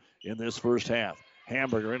here in this first half.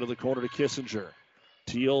 Hamburger into the corner to Kissinger.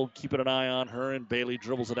 Teal keeping an eye on her, and Bailey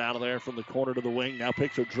dribbles it out of there from the corner to the wing. Now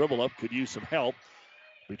picks her dribble up. Could use some help.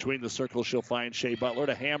 Between the circles, she'll find Shea Butler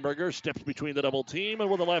to Hamburger. Steps between the double team, and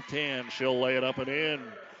with the left hand, she'll lay it up and in.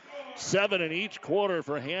 7 in each quarter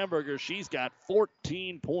for Hamburger. She's got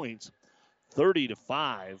 14 points,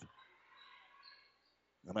 30-5.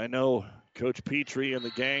 And I know Coach Petrie and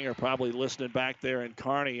the gang are probably listening back there in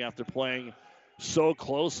Kearney after playing so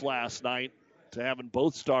close last night to having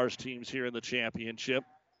both Stars teams here in the championship.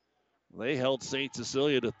 They held St.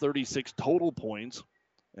 Cecilia to 36 total points.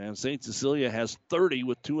 And St. Cecilia has 30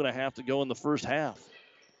 with 2.5 to go in the first half.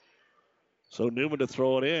 So Neumann to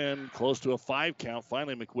throw it in, close to a 5 count.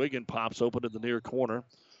 Finally, McWiggin pops open in the near corner.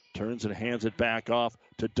 Turns and hands it back off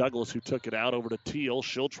to Douglas, who took it out over to Teal.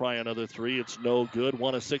 She'll try another 3. It's no good.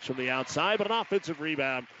 1 of 6 from the outside, but an offensive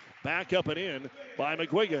rebound. Back up and in by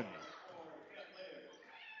McWiggin.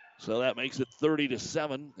 So that makes it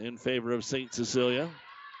 30-7 in favor of St. Cecilia.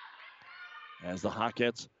 As the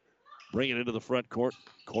Hawkettes bring it into the front court.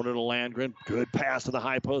 Corner to Landgren. Good pass to the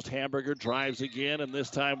high post. Hamburger drives again, and this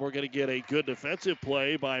time we're going to get a good defensive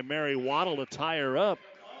play by Mary Waddle to tie her up.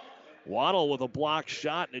 Waddle with a blocked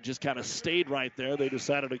shot, and it just kind of stayed right there. They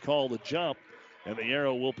decided to call the jump, and the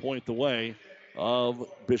arrow will point the way of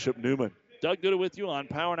Bishop Neumann. Doug Duda with you on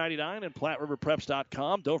Power 99 and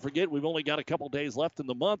PlatteRiverPreps.com. Don't forget, we've only got a couple days left in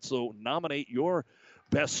the month, so nominate your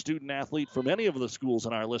best student athlete from any of the schools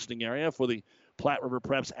in our listening area for the Platte River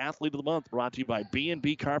Preps Athlete of the Month, brought to you by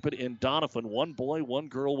B&B Carpet in Doniphan. 1 boy, 1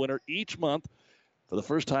 girl winner each month. For the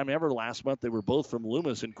first time ever last month, they were both from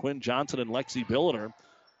Loomis, and Quinn Johnson and Lexi Billiter.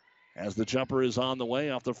 As the jumper is on the way,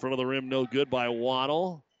 off the front of the rim, no good by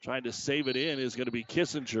Waddle. Trying to save it in is going to be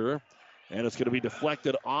Kissinger. And it's going to be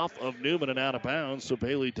deflected off of Neumann and out of bounds. So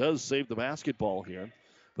Bailey does save the basketball here.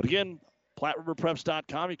 But again,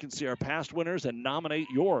 PlatteRiverPreps.com, you can see our past winners and nominate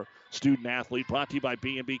your student athlete. Brought to you by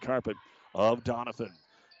B&B Carpet of Doniphan.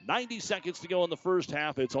 90 seconds to go in the first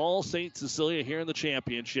half. It's all St. Cecilia here in the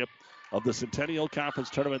championship of the Centennial Conference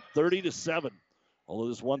Tournament, 30-7. Although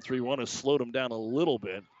this 1-3-1 has slowed them down a little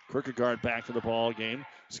bit. Kierkegaard back to the ball game.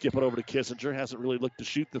 Skip it over to Kissinger. Hasn't really looked to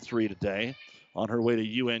shoot the three today. On her way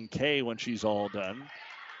to UNK when she's all done.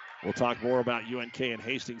 We'll talk more about UNK and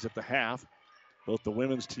Hastings at the half. Both the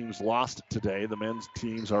women's teams lost today. The men's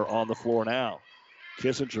teams are on the floor now.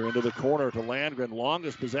 Kissinger into the corner to Landgren.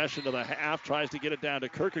 Longest possession of the half. Tries to get it down to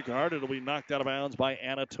Kierkegaard. It'll be knocked out of bounds by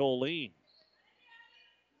Anatoline.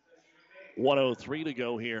 1:03 to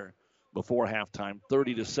go here before halftime.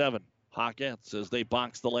 30-7. Hawkettes as they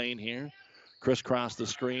box the lane here. Crisscross the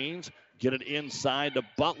screens. Get it inside to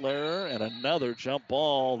Butler. And another jump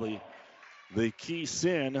ball. The key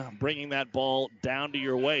sin, bringing that ball down to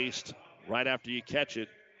your waist right after you catch it,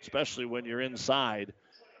 especially when you're inside.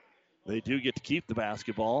 They do get to keep the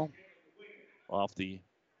basketball off the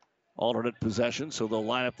alternate possession, so they'll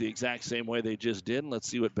line up the exact same way they just did. And let's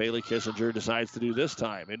see what Bailey Kissinger decides to do this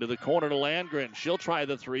time. Into the corner to Landgren. She'll try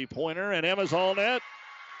the three-pointer, and Emma's all net.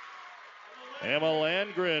 Emma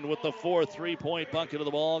Landgren with the fourth three-point bucket of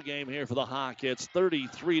the ball game here for the Hawks.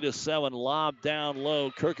 33-7, lob down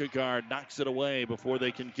low. Kierkegaard knocks it away before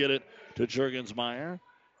they can get it to Juergensmeyer.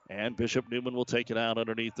 And Bishop Neumann will take it out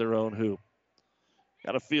underneath their own hoop.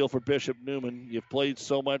 Got a feel for Bishop Neumann. You've played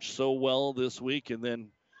so much so well this week, and then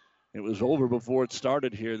it was over before it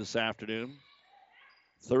started here this afternoon.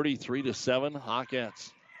 33-7,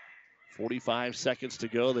 Hawkettes. 45 seconds to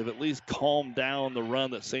go. They've at least calmed down the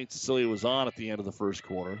run that St. Cecilia was on at the end of the first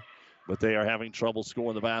quarter. But they are having trouble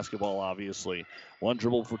scoring the basketball, obviously. One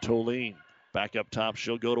dribble for Toline. Back up top,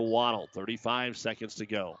 she'll go to Waddle. 35 seconds to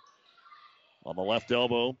go. On the left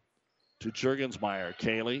elbow to Juergensmeyer.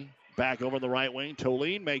 Kaylee back over the right wing.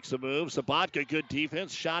 Toline makes a move. Sabatka, good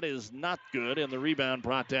defense. Shot is not good, and the rebound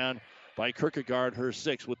brought down by Kierkegaard, her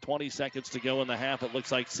sixth. With 20 seconds to go in the half, it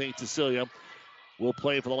looks like St. Cecilia will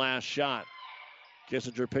play for the last shot.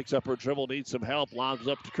 Kissinger picks up her dribble, needs some help, lobs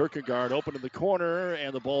up to Kierkegaard, open in the corner,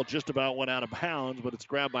 and the ball just about went out of bounds, but it's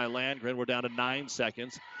grabbed by Landgren. We're down to 9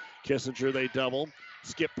 seconds. Kissinger, they double.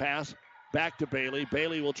 Skip pass, back to Bailey.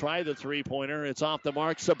 Bailey will try the three-pointer. It's off the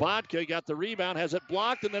mark. Sabatka got the rebound, has it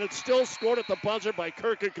blocked, and then it's still scored at the buzzer by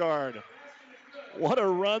Kierkegaard. What a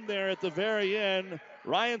run there at the very end.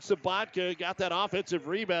 Ryan Sabatka got that offensive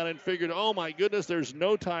rebound and figured, oh my goodness, there's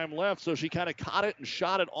no time left. So she kind of caught it and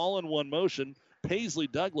shot it all in one motion. Paisley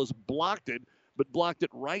Douglas blocked it, but blocked it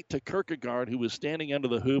right to Kierkegaard, who was standing under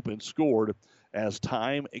the hoop, and scored as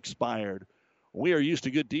time expired. We are used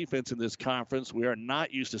to good defense in this conference. We are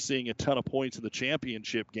not used to seeing a ton of points in the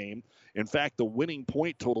championship game. In fact, the winning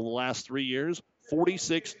point total the last 3 years,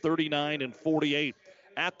 46, 39, and 48.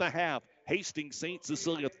 At the half, Hastings St.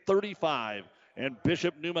 Cecilia 35 and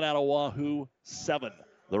Bishop Neumann out of Wahoo 7.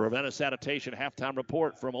 The Ravenna Sanitation halftime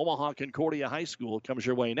report from Omaha Concordia High School comes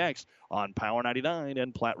your way next on Power 99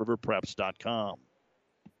 and PlatteRiverPreps.com.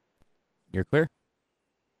 You're clear.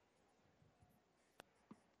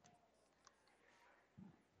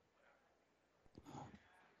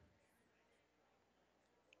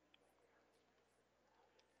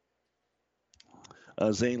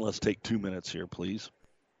 Zane, let's take 2 minutes here, please.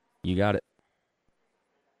 You got it.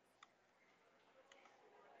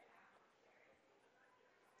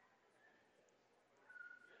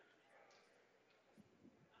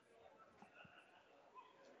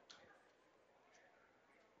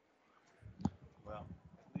 Well,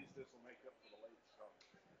 at least this will make up for the late start.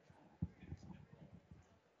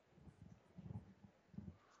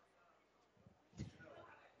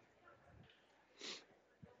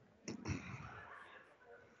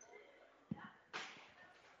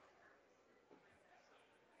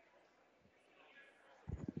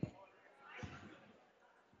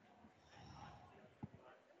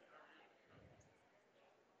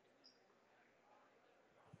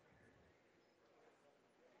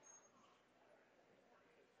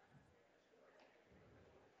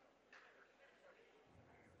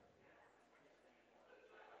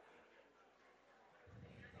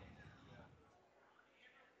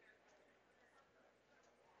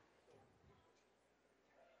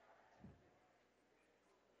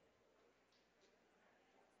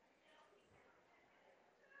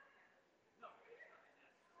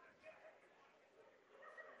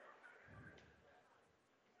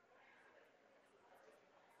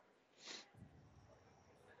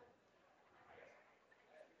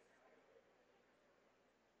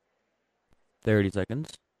 30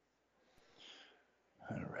 seconds.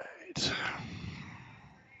 All right.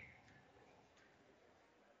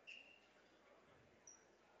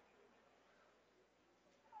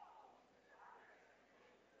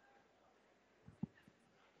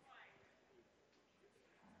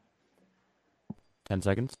 Ten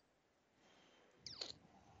seconds.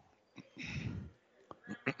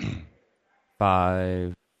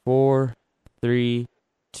 5, 4, 3,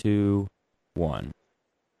 2, 1.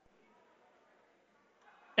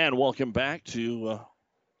 And welcome back to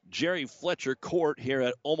Jerry Fletcher Court here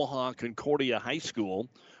at Omaha Concordia High School,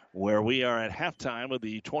 where we are at halftime of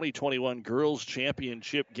the 2021 Girls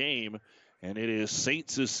Championship game. And it is St.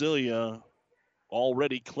 Cecilia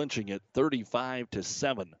already clinching it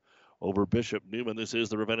 35-7 over Bishop Neumann. This is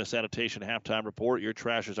the Ravenna Sanitation Halftime Report. Your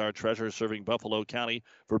trash is our treasure, serving Buffalo County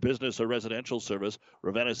for business or residential service.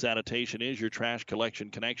 Ravenna Sanitation is your trash collection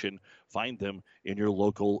connection. Find them in your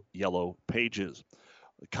local yellow pages.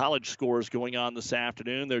 The college scores going on this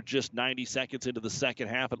afternoon. They're just 90 seconds into the second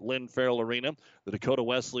half at Lynn Farrell Arena. The Dakota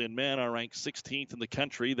Wesleyan men are ranked 16th in the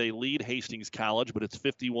country. They lead Hastings College, but it's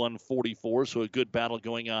 51-44, so a good battle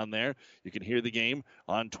going on there. You can hear the game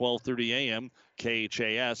on 12:30 a.m.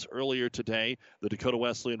 KHAS. Earlier today, the Dakota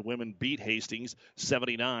Wesleyan women beat Hastings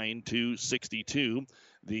 79-62.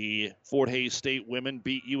 The Fort Hays State women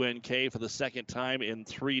beat UNK for the second time in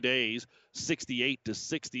 3 days,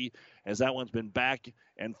 68-60, as that one's been back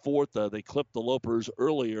and forth. They clipped the Lopers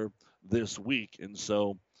earlier this week, and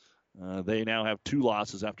so they now have 2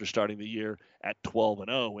 losses after starting the year at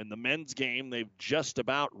 12-0. In the men's game, they've just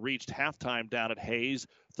about reached halftime down at Hays.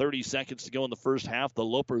 30 seconds to go in the first half. The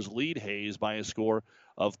Lopers lead Hays by a score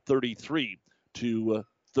of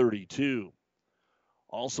 33-32.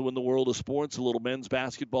 Also in the world of sports, a little men's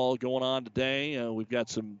basketball going on today. We've got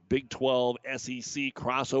some Big 12 SEC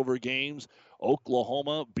crossover games.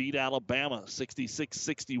 Oklahoma beat Alabama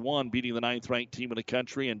 66-61, beating the 9th-ranked team in the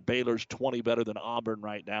country, and Baylor's 20 better than Auburn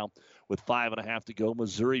right now with 5.5 to go.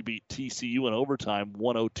 Missouri beat TCU in overtime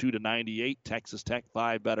 102-98. Texas Tech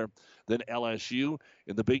 5 better than LSU.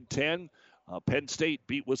 In the Big 10, Penn State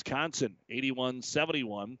beat Wisconsin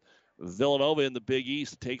 81-71. Villanova in the Big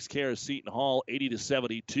East takes care of Seton Hall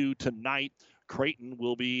 80-72 tonight. Creighton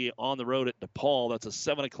will be on the road at DePaul. That's a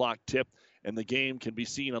 7 o'clock tip, and the game can be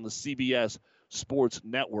seen on the CBS Sports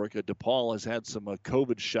Network. DePaul has had some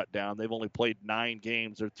COVID shutdown. They've only played 9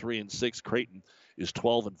 games. They're 3-6. Creighton is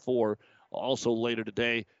 12-4. Also later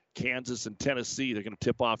today, Kansas and Tennessee. They're going to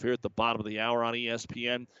tip off here at the bottom of the hour on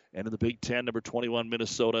ESPN. And in the Big Ten, number 21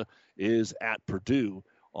 Minnesota is at Purdue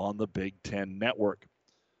on the Big Ten Network.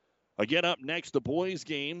 Again, up next, the boys'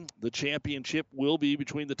 game. The championship will be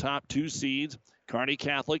between the top 2 seeds, Kearney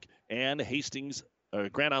Catholic and Hastings,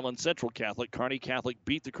 Grand Island Central Catholic. Kearney Catholic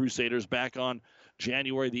beat the Crusaders back on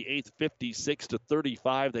January the 8th,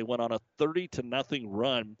 56-35. They went on a 30-0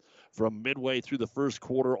 run from midway through the first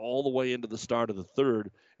quarter all the way into the start of the third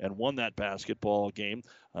and won that basketball game.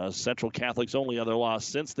 Central Catholic's only other loss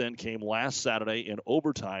since then came last Saturday in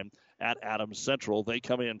overtime at Adams Central. They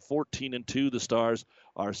come in 14-2. The Stars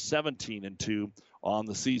are 17-2 on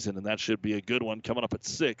the season, and that should be a good one coming up at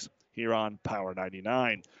 6 here on Power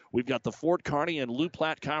 99. We've got the Fort Kearney and Loup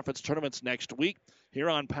Platte Conference tournaments next week here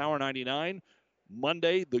on Power 99.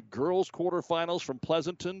 Monday, the girls' quarterfinals from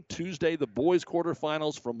Pleasanton. Tuesday, the boys'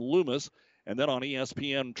 quarterfinals from Loomis. And then on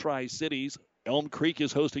ESPN Tri-Cities, Elm Creek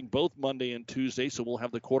is hosting both Monday and Tuesday, so we'll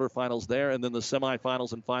have the quarterfinals there, and then the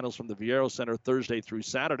semifinals and finals from the Viero Center Thursday through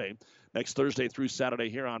Saturday. Next Thursday through Saturday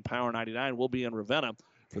here on Power 99, we'll be in Ravenna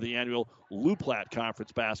for the annual Loup Platte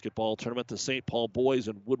Conference basketball tournament. The St. Paul boys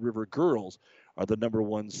and Wood River girls are the number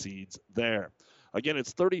 1 seeds there. Again,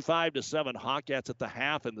 it's 35-7 Hawkettes at the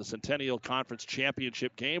half in the Centennial Conference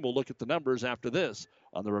Championship game. We'll look at the numbers after this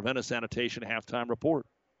on the Ravenna Sanitation Halftime Report.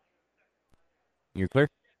 You're clear?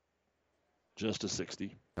 Just a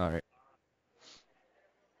 60. All right.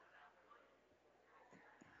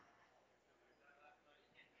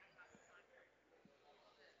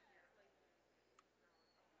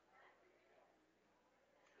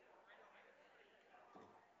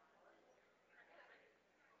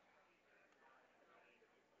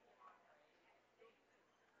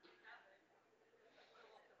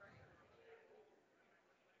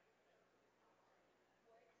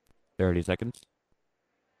 Thirty seconds.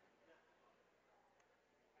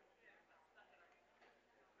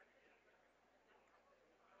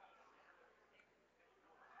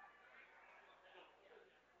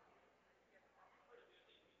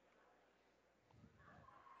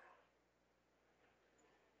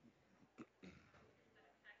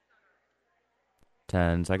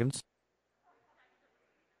 Ten seconds.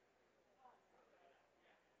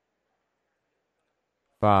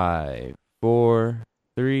 5, 4,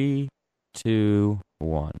 3, 2,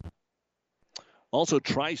 1. Also,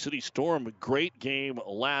 Tri-City Storm, a great game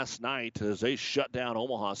last night as they shut down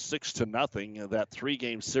Omaha 6-0. That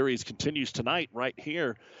three-game series continues tonight right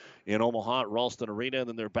here in Omaha at Ralston Arena, and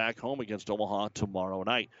then they're back home against Omaha tomorrow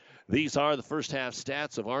night. These are the first half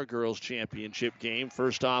stats of our girls' championship game.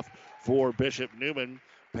 First off, for Bishop Neumann,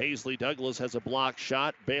 Paisley Douglas has a block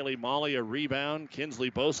shot. Bailey Molly a rebound. Kinsley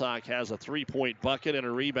Bosak has a three-point bucket and a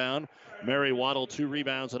rebound. Mary Waddle, 2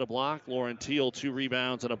 rebounds and a block. Lauren Teal, 2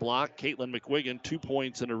 rebounds and a block. Caitlin McWiggin, 2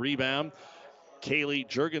 points and a rebound. Kaylee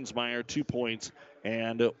Jurgensmeyer, 2 points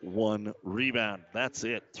and 1 rebound. That's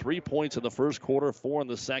it. 3 points in the first quarter, 4 in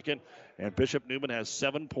the second. And Bishop Neumann has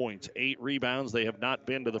 7 points, 8 rebounds. They have not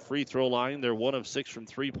been to the free throw line. They're 1 of 6 from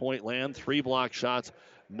three-point land, 3 block shots,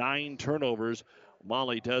 9 turnovers.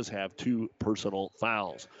 Molly does have 2 personal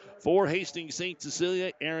fouls. For Hastings St.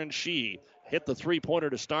 Cecilia, Aaron Shee hit the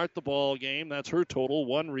three-pointer to start the ball game. That's her total,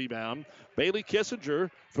 1 rebound. Bailey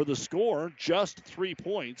Kissinger for the score, just 3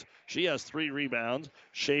 points. She has 3 rebounds.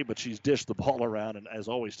 But she's dished the ball around and, as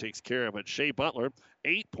always, takes care of it. Shea Butler,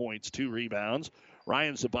 8 points, 2 rebounds.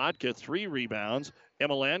 Ryan Sabatka, 3 rebounds.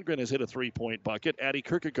 Emma Landgren has hit a 3-point bucket. Addie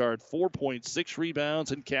Kierkegaard, 4 points, 6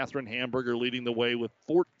 rebounds. And Catherine Hamburger leading the way with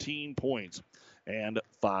 14 points and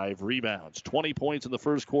 5 rebounds. 20 points in the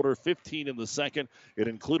first quarter, 15 in the second. It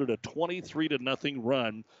included a 23-0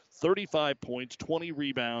 run, 35 points, 20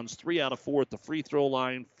 rebounds, 3 out of 4 at the free throw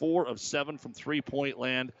line, 4 of 7 from three-point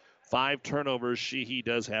land, 5 turnovers. He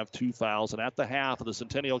does have 2 fouls. And at the half of the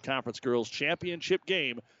Centennial Conference Girls Championship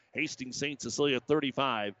game, Hastings St. Cecilia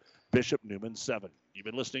 35, Bishop Neumann 7. You've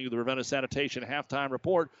been listening to the Ravenna Sanitation Halftime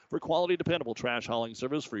Report. For quality, dependable trash hauling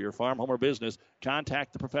service for your farm, home, or business,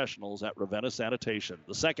 contact the professionals at Ravenna Sanitation.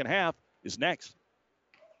 The second half is next.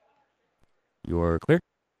 You're clear.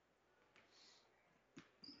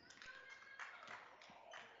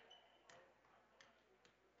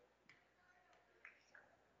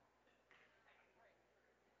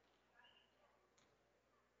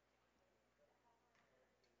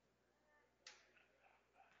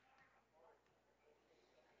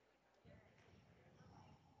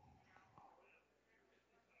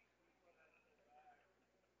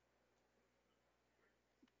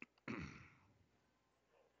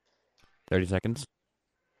 Thirty seconds.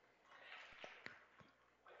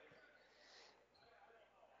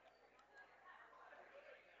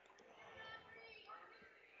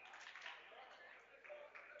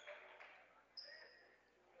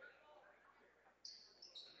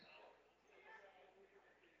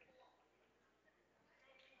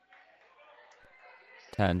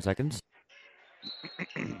 Ten seconds.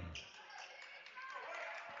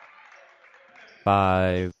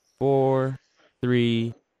 5, 4,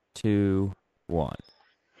 3, 2, 1.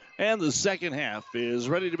 And the second half is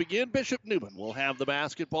ready to begin. Bishop Neumann will have the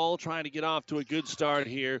basketball, trying to get off to a good start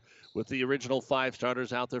here with the original 5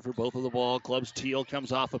 starters out there for both of the ball clubs. Teal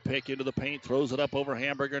comes off a pick into the paint, throws it up over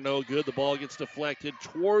Hamburger, no good. The ball gets deflected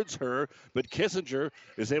towards her, but Kissinger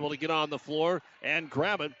is able to get on the floor and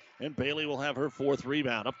grab it, and Bailey will have her 4th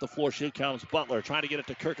rebound. Up the floor she comes. Butler trying to get it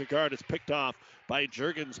to Kierkegaard. It's picked off by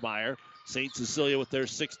Jurgensmeyer. St. Cecilia with their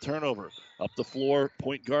 6th turnover. Up the floor,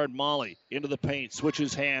 point guard Molly into the paint,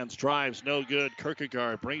 switches hands, drives, no good.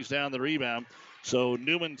 Kierkegaard brings down the rebound. So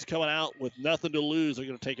Newman's coming out with nothing to lose. They're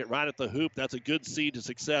going to take it right at the hoop. That's a good seed to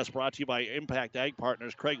success. Brought to you by Impact Ag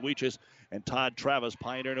Partners, Craig Weeches and Todd Travis.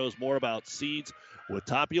 Pioneer knows more about seeds with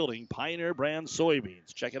top-yielding Pioneer brand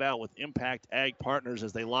soybeans. Check it out with Impact Ag Partners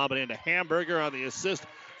as they lob it into Hamburger on the assist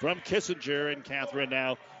from Kissinger, and Catherine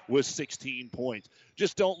now with 16 points.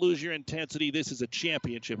 Just don't lose your intensity. This is a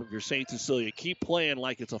championship of your St. Cecilia. Keep playing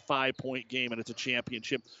like it's a 5-point game and it's a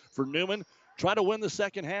championship. For Neumann, try to win the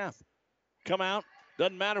second half. Come out.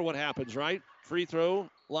 Doesn't matter what happens, right? Free throw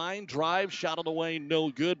line, drive, shot on the way, no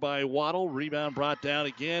good by Waddle. Rebound brought down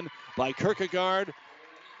again by Kierkegaard.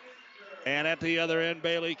 And at the other end,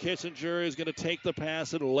 Bailey Kissinger is going to take the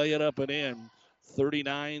pass and lay it up and in.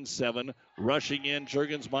 39-7. Rushing in,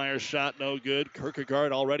 Jurgensmeyer's shot no good.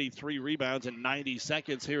 Kierkegaard already 3 rebounds in 90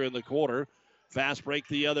 seconds here in the quarter. Fast break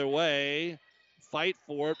the other way. Fight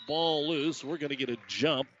for it. Ball loose. We're going to get a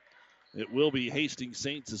jump. It will be Hastings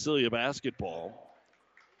St. Cecilia basketball.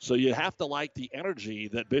 So you have to like the energy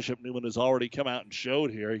that Bishop Neumann has already come out and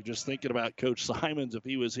showed here. You're just thinking about Coach Simons, if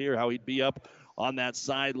he was here, how he'd be up on that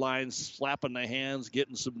sideline, slapping the hands,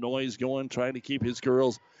 getting some noise going, trying to keep his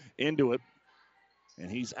girls into it. And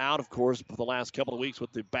he's out, of course, for the last couple of weeks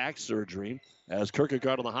with the back surgery. As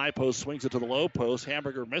Kierkegaard on the high post swings it to the low post.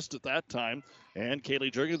 Hamburger missed it that time. And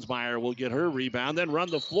Kaylee Jurgensmeyer will get her rebound, then run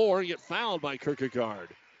the floor and get fouled by Kierkegaard.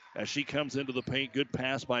 as she comes into the paint. Good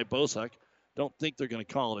pass by Bosak. Don't think they're going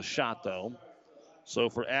to call it a shot, though. So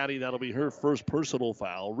for Addie, that'll be her first personal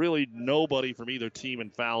foul. Really nobody from either team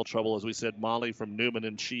in foul trouble. As we said, Molly from Neumann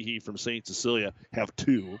and Sheehy from St. Cecilia have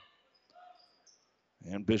 2.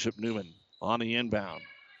 And Bishop Neumann on the inbound.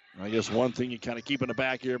 I guess one thing you kind of keep in the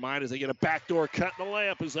back of your mind is they get a backdoor cut, and the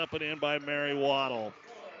layup is up and in by Mary Waddle.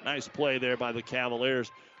 Nice play there by the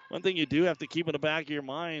Cavaliers. One thing you do have to keep in the back of your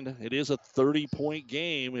mind, it is a 30-point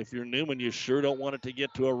game. If you're Neumann, you sure don't want it to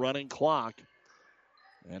get to a running clock.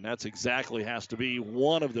 And that's exactly has to be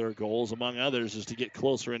one of their goals, among others, is to get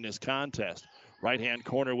closer in this contest. Right-hand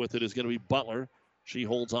corner with it is going to be Butler. She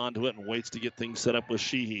holds on to it and waits to get things set up with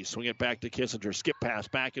Sheehy. Swing it back to Kissinger. Skip pass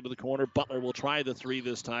back into the corner. Butler will try the 3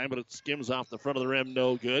 this time, but it skims off the front of the rim.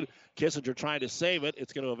 No good. Kissinger trying to save it.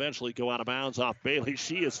 It's going to eventually go out of bounds off Bailey.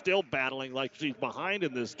 She is still battling like she's behind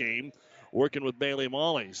in this game, working with Bailey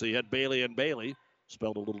Molly. So you had Bailey and Bailey,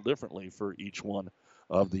 spelled a little differently for each one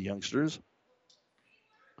of the youngsters.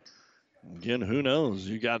 Again, who knows?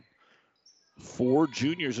 You got 4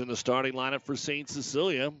 juniors in the starting lineup for St.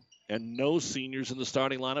 Cecilia and no seniors in the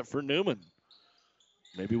starting lineup for Neumann.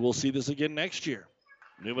 Maybe we'll see this again next year.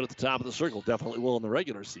 Neumann at the top of the circle. Definitely will in the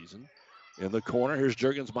regular season. In the corner, here's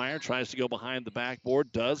Juergensmeyer. Tries to go behind the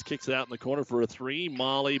backboard. Does. Kicks it out in the corner for a 3.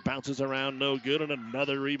 Molly bounces around. No good. And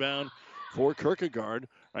another rebound for Kierkegaard.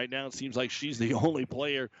 Right now it seems like she's the only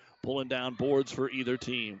player pulling down boards for either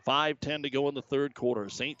team. 5:10 to go in the third quarter.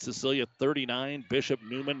 St. Cecilia 39, Bishop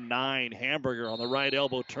Neumann 9. Hamburger on the right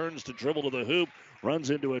elbow turns to dribble to the hoop,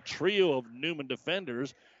 runs into a trio of Neumann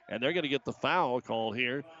defenders, and they're going to get the foul called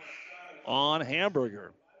here on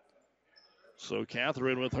Hamburger. So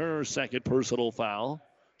Catherine with her second personal foul.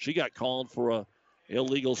 She got called for a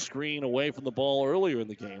illegal screen away from the ball earlier in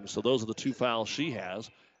the game. So those are the 2 fouls she has.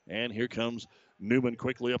 And here comes Neumann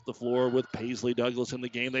quickly up the floor with Paisley Douglas in the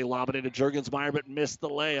game. They lob it into Juergensmeyer, but missed the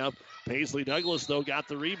layup. Paisley Douglas, though, got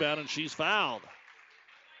the rebound, and she's fouled.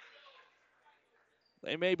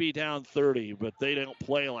 They may be down 30, but they don't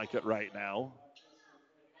play like it right now.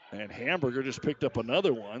 And Hamburger just picked up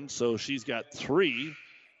another one, so she's got 3.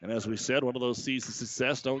 And as we said, one of those C's of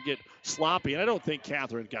success, don't get sloppy. And I don't think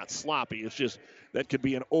Catherine got sloppy. It's just that could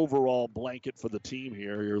be an overall blanket for the team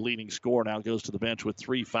here. Your leading scorer now goes to the bench with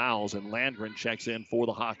 3 fouls, and Landgren checks in for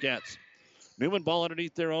the Hawkettes. Neumann ball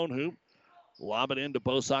underneath their own hoop. Lob it into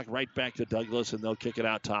Bosak, right back to Douglas, and they'll kick it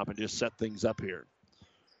out top and just set things up here.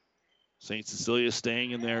 St. Cecilia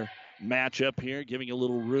staying in their matchup here, giving a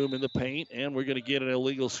little room in the paint, and we're going to get an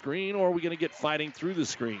illegal screen, or are we going to get fighting through the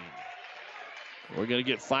screen? We're going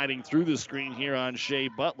to get fighting through the screen here on Shea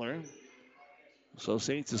Butler. So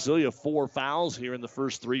St. Cecilia 4 fouls here in the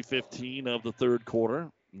first 3:15 of the third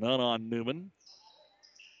quarter. None on Neumann.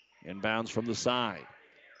 Inbounds from the side.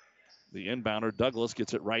 The inbounder, Douglas,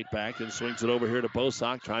 gets it right back and swings it over here to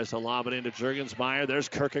Bosak. Tries to lob it into Juergensmeyer. There's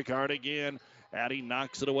Kierkegaard again. Addie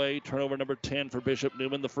knocks it away. Turnover number 10 for Bishop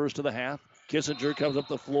Neumann, the first of the half. Kissinger comes up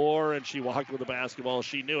the floor, and she walked with the basketball.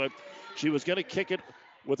 She knew it. She was going to kick it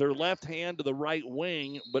with her left hand to the right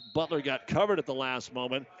wing, but Butler got covered at the last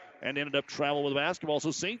moment and ended up traveling with the basketball.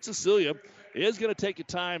 So St. Cecilia is going to take a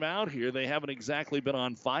timeout here. They haven't exactly been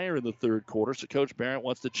on fire in the third quarter, so Coach Barrett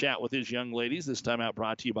wants to chat with his young ladies. This timeout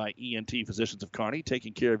brought to you by ENT Physicians of Kearney,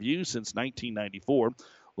 taking care of you since 1994.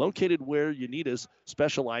 Located where you need us,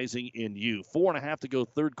 specializing in you. 4.5 to go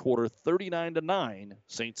third quarter, 39-9,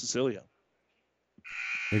 St. Cecilia.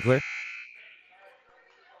 You clear?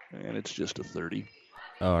 And it's just a 30.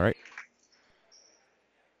 All right.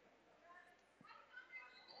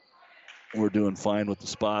 We're doing fine with the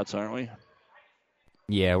spots, aren't we?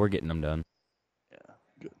 Yeah, we're getting them done. Yeah,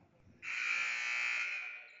 good.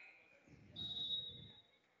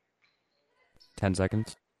 10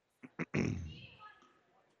 seconds.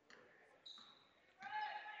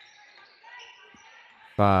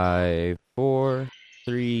 5, 4,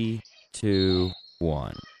 3, 2,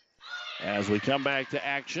 1. As we come back to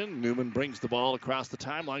action, Neumann brings the ball across the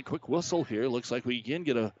timeline. Quick whistle here. Looks like we again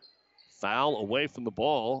get a foul away from the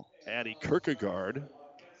ball. Addie Kierkegaard,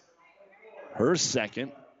 her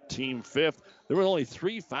second, team 5th. There were only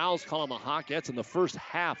 3 fouls called on the Hawkettes in the first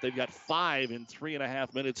half. They've got 5 in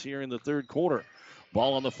 3.5 minutes here in the third quarter.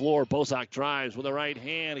 Ball on the floor. Bosak drives with the right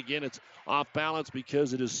hand. Again, it's off balance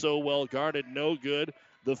because it is so well guarded. No good.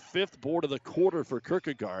 The 5th board of the quarter for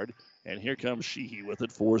Kierkegaard. And here comes Sheehy with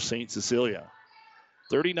it for St. Cecilia.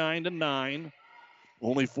 39-9.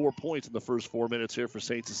 Only 4 points in the first 4 minutes here for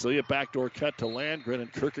St. Cecilia. Backdoor cut to Landgren,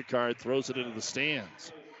 and Kierkegaard throws it into the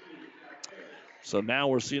stands. So now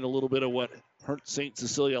we're seeing a little bit of what hurt St.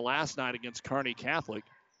 Cecilia last night against Kearney Catholic.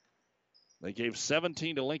 They gave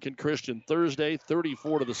 17 to Lincoln Christian Thursday,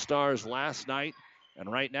 34 to the Stars last night,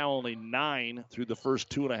 and right now only 9 through the first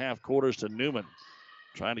 2.5 quarters to Neumann.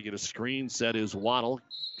 Trying to get a screen set is Waddle.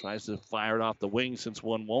 Tries to fire it off the wing since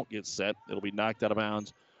one won't get set. It'll be knocked out of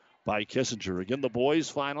bounds by Kissinger. Again, the boys'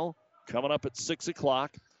 final coming up at 6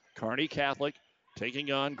 o'clock. Kearney Catholic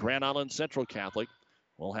taking on Grand Island Central Catholic.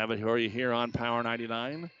 We'll have it for you here on Power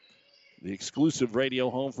 99. The exclusive radio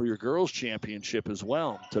home for your girls' championship as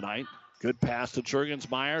well tonight. Good pass to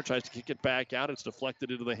Jurgensmeyer. Tries to kick it back out. It's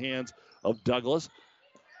deflected into the hands of Douglas.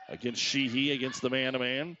 Against Sheehy, against the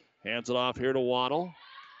man-to-man. Hands it off here to Waddle.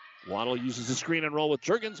 Waddle uses the screen and roll with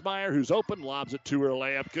Jurgensmeyer, who's open. Lobs it to her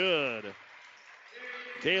layup. Good.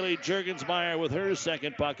 Kaylee Jurgensmeyer with her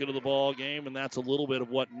second bucket of the ball game, and that's a little bit of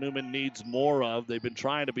what Neumann needs more of. They've been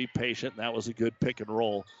trying to be patient. That was a good pick and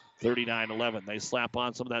roll. 39-11. They slap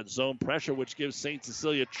on some of that zone pressure, which gives St.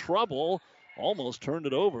 Cecilia trouble. Almost turned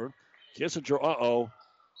it over. Kissinger,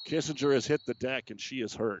 Kissinger has hit the deck, and she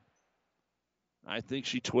is hurt. I think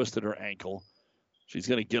she twisted her ankle. She's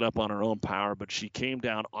going to get up on her own power, but she came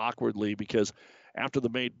down awkwardly because after the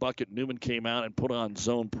made bucket, Neumann came out and put on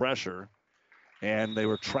zone pressure, and they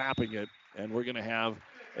were trapping it, and we're going to have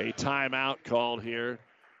a timeout called here.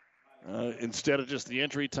 Instead of just the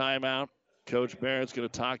entry timeout, Coach Barrett's going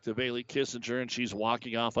to talk to Bailey Kissinger, and she's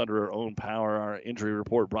walking off under her own power. Our injury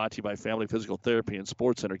report brought to you by Family Physical Therapy and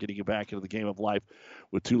Sports Center, getting you back into the game of life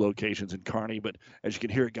with 2 locations in Kearney. But as you can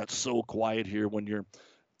hear, it got so quiet here when your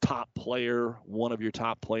top player, one of your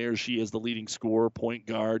top players, she is the leading scorer, point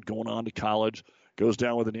guard, going on to college, goes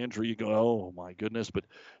down with an injury. You go, oh, my goodness. But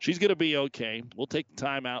she's going to be okay. We'll take the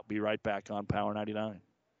timeout, be right back on Power 99.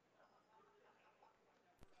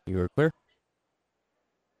 You are clear.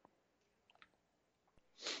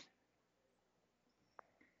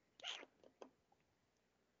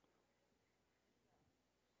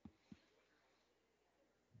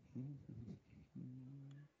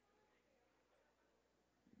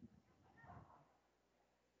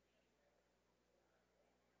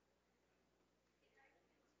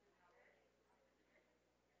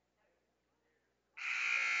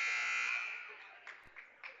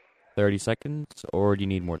 $30, or do you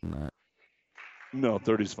need more than that? No,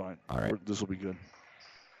 30's fine. All right. This will be good.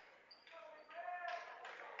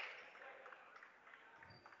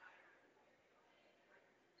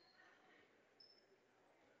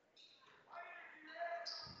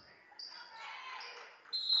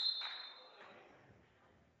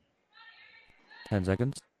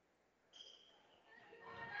 $10.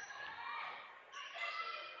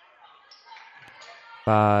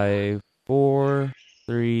 5, 4,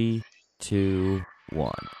 3, 2,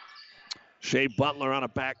 1. Shea Butler on a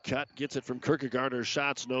back cut, gets it from Kierkegaard. Her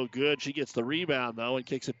shot's no good. She gets the rebound, though, and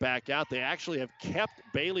kicks it back out. They actually have kept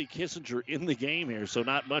Bailey Kissinger in the game here, so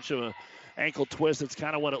not much of a ankle twist. It's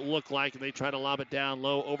kind of what it looked like, and they try to lob it down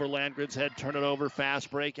low over Landgren's head, turn it over,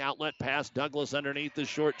 fast break, outlet pass. Douglas underneath the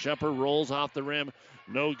short jumper, rolls off the rim.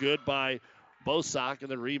 No good by Bosak, and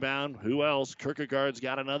the rebound. Who else? Kierkegaard's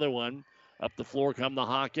got another one. Up the floor come the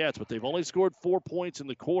Hawkettes, but they've only scored 4 points in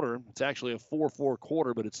the quarter. It's actually a 4-4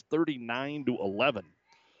 quarter, but it's 39-11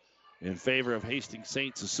 in favor of Hastings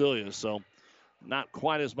St. Cecilia. So not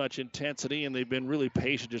quite as much intensity, and they've been really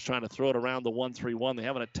patient just trying to throw it around the 1-3-1. They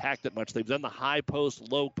haven't attacked it much. They've done the high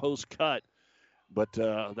post, low post cut, but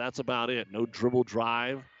that's about it. No dribble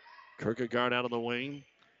drive. Kierkegaard out of the wing,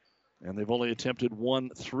 and they've only attempted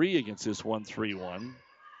 1-3 against this 1-3-1.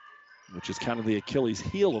 Which is kind of the Achilles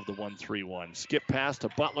heel of the 1-3-1. Skip pass to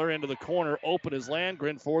Butler into the corner. Open is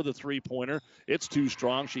Landgren for the three-pointer. It's too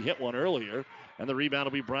strong. She hit one earlier, and the rebound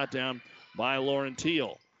will be brought down by Lauren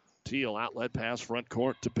Teal. Teal outlet pass front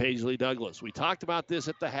court to Paisley Douglas. We talked about this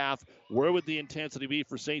at the half. Where would the intensity be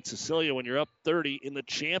for St. Cecilia when you're up 30 in the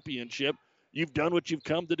championship? You've done what you've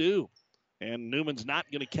come to do, and Neumann's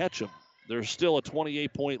not going to catch them. There's still a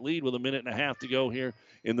 28-point lead with a minute and a half to go here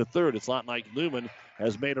in the third. It's not like Neumann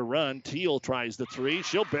has made a run. Teal tries the three.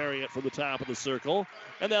 She'll bury it from the top of the circle,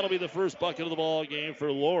 and that'll be the first bucket of the ball game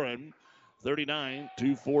for Lauren,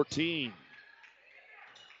 39-14.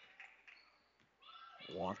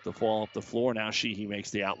 Walk the ball up the floor. Now he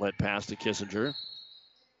makes the outlet pass to Kissinger.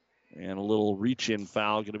 And a little reach-in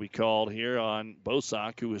foul going to be called here on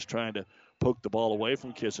Bosak, who is trying to poke the ball away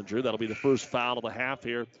from Kissinger. That'll be the first foul of the half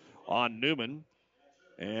here on Neumann.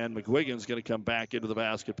 And McGuigan's going to come back into the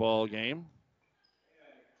basketball game.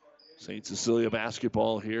 St. Cecilia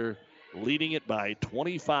basketball here, leading it by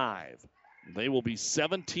 25. They will be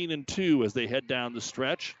 17-2 as they head down the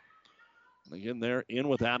stretch. And again, they're in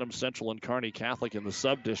with Adams Central and Kearney Catholic in the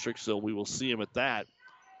sub-district, so we will see them at that.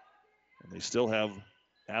 And they still have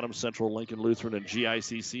Adams Central, Lincoln Lutheran, and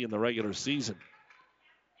GICC in the regular season.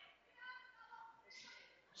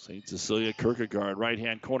 St. Cecilia, Kierkegaard,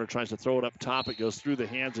 right-hand corner, tries to throw it up top. It goes through the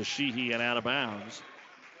hands of Sheehy and out of bounds.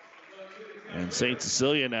 And St.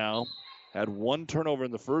 Cecilia now had 1 turnover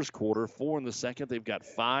in the first quarter, 4 in the second. They've got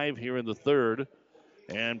 5 here in the third.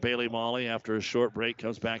 And Bailey Molly, after a short break,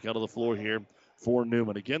 comes back out of the floor here for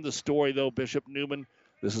Neumann. Again, the story, though, Bishop Neumann,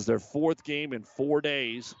 this is their 4th game in 4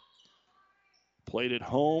 days. Played at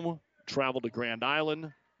home, traveled to Grand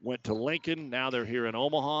Island, went to Lincoln. Now they're here in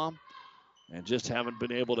Omaha and just haven't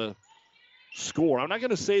been able to score. I'm not going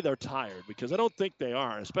to say they're tired because I don't think they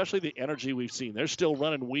are, especially the energy we've seen. They're still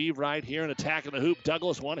running weave right here and attacking the hoop.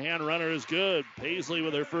 Douglas, one-hand runner is good. Paisley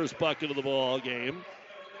with her first bucket of the ball game.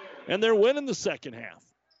 And they're winning the second half.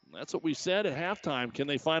 That's what we said at halftime. Can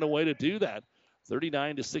they find a way to do that?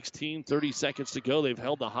 39-16, 30 seconds to go. They've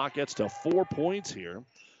held the Hawkettes to 4 points here.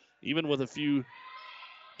 Even with a few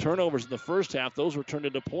turnovers in the first half, those were turned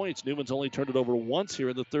into points. Newman's only turned it over once here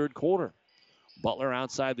in the third quarter. Butler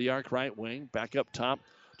outside the arc, right wing. Back up top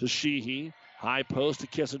to Sheehy. High post to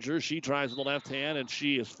Kissinger. She tries with the left hand, and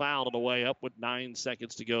she is fouled on the way up with 9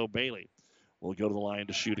 seconds to go. Bailey will go to the line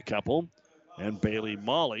to shoot a couple. And Bailey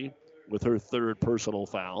Molly with her 3rd personal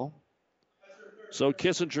foul. So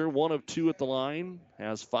Kissinger, 1 of 2 at the line,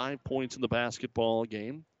 has 5 points in the basketball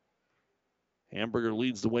game. Hamburger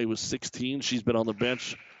leads the way with 16. She's been on the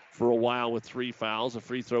bench for a while with 3 fouls. A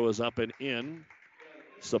free throw is up and in.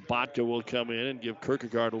 Sabatka will come in and give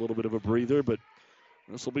Kierkegaard a little bit of a breather, but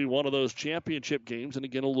this will be one of those championship games, and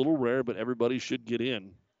again, a little rare, but everybody should get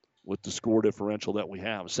in with the score differential that we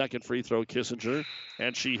have. Second free throw, Kissinger,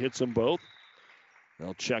 and she hits them both.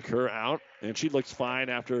 They'll check her out, and she looks fine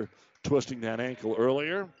after twisting that ankle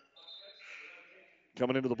earlier.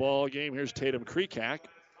 Coming into the ball game, here's Tatum Krekak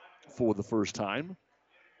for the first time.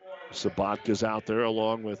 Sabatka's out there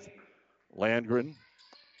along with Landgren,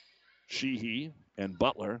 Sheehy, and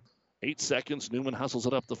Butler. 8 seconds. Neumann hustles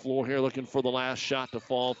it up the floor here, looking for the last shot to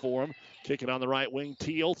fall for him. Kick it on the right wing.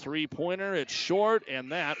 Teal, 3-pointer. It's short,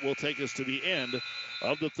 and that will take us to the end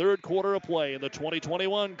of the third quarter of play in the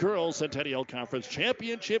 2021 Girls Centennial Conference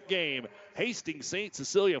Championship game. Hastings St.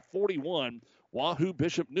 Cecilia 41, Wahoo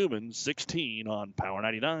Bishop Neumann 16 on Power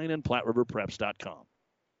 99 and PlatteRiverPreps.com.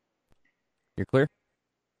 You're clear?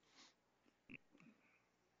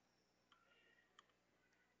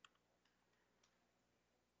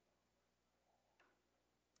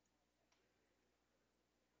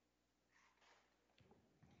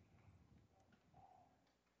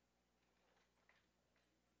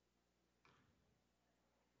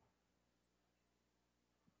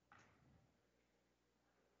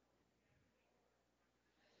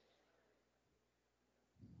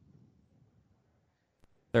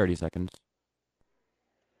 Thirty seconds.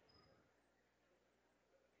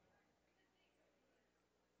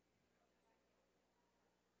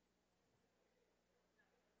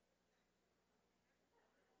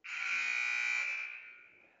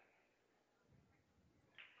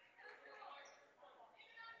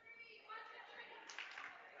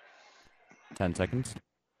 Ten seconds.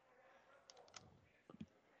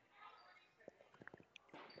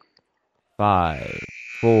 5,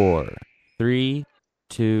 4, 3,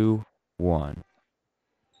 2, 1.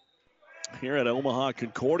 Here at Omaha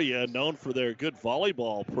Concordia, known for their good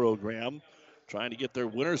volleyball program, trying to get their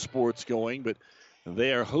winter sports going, but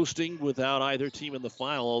they are hosting without either team in the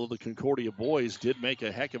final, although the Concordia boys did make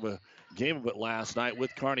a heck of a game of it last night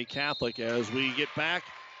with Kearney Catholic. As we get back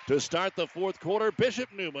to start the fourth quarter, Bishop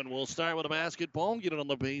Neumann will start with a basketball, get it on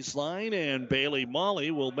the baseline, and Bailey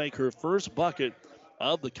Molly will make her first bucket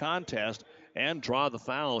of the contest and draw the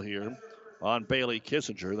foul here on Bailey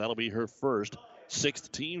Kissinger. That'll be her first,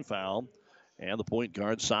 6th team foul. And the point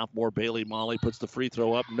guard, sophomore Bailey Molly, puts the free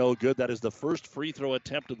throw up. No good. That is the first free throw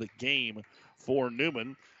attempt of the game for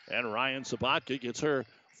Neumann. And Ryan Sabatka gets her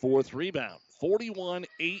 4th rebound.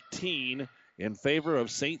 41-18 in favor of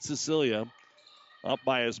St. Cecilia. Up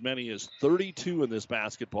by as many as 32 in this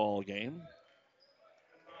basketball game.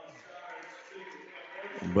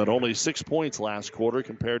 But only 6 points last quarter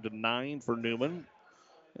compared to 9 for Neumann.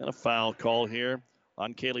 And a foul call here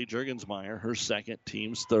on Kaylee Juergensmeyer, her second,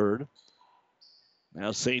 team's 3rd.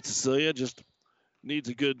 Now St. Cecilia just needs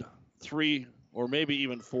a good 3 or maybe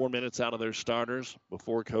even 4 minutes out of their starters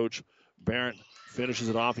before Coach Barrett finishes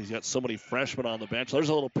it off. He's got so many freshmen on the bench. There's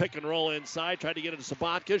a little pick and roll inside. Tried to get it to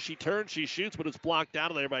Sabatka. She turns, she shoots, but it's blocked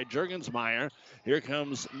out of there by Juergensmeyer. Here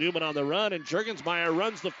comes Neumann on the run, and Juergensmeyer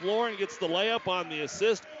runs the floor and gets the layup on the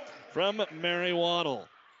assist from Mary Waddle.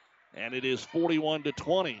 And it is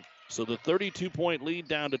 41-20. So the 32-point lead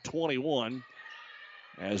down to 21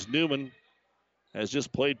 as Neumann has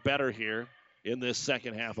just played better here in this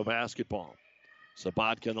second half of basketball.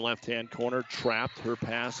 Sabatka in the left-hand corner, trapped. Her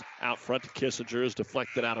pass out front to Kissinger is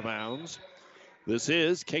deflected out of bounds. This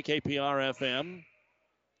is KKPR-FM,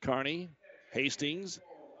 Kearney, Hastings,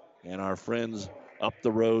 and our friends up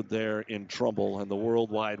the road there in Trumbull and the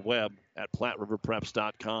World Wide Web at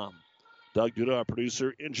PlatteRiverPreps.com. Doug Duda, our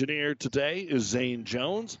producer, engineer today is Zane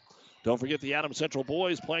Jones. Don't forget the Adams Central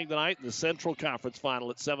boys playing tonight in the Central Conference Final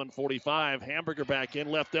at 7:45. Hamburger back in,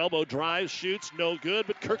 left elbow, drives, shoots, no good,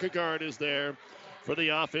 but Kierkegaard is there for the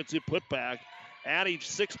offensive putback. Adding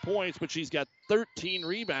 6 points, but she's got 13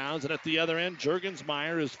 rebounds, and at the other end,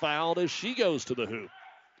 Juergensmeyer is fouled as she goes to the hoop.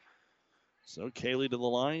 So Kaylee to the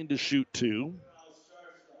line to shoot 2.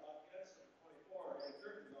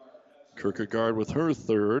 Kierkegaard with her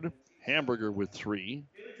third. Hamburger with 3.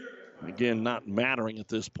 Again, not mattering at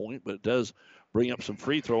this point, but it does bring up some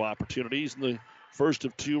free throw opportunities. And the first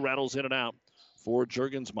of 2 rattles in and out for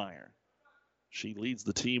Juergensmeyer. She leads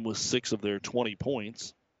the team with 6 of their 20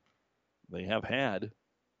 points. They have had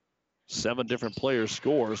 7 different players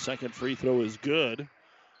score. Second free throw is good,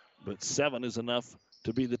 but 7 is enough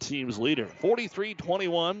to be the team's leader.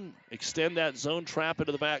 43-21. Extend that zone trap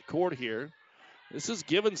into the back court here. This has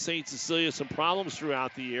given St. Cecilia some problems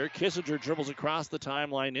throughout the year. Kissinger dribbles across the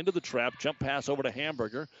timeline into the trap. Jump pass over to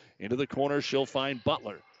Hamburger. Into the corner, she'll find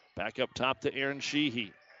Butler. Back up top to Aaron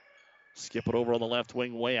Sheehy. Skip it over on the left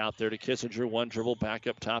wing, way out there to Kissinger. One dribble back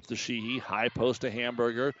up top to Sheehy. High post to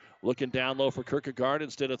Hamburger. Looking down low for Kierkegaard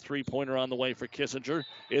instead of three-pointer on the way for Kissinger.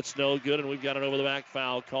 It's no good, and we've got an over-the-back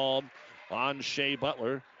foul called on Shea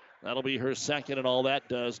Butler. That'll be her second, and all that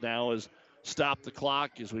does now is stop the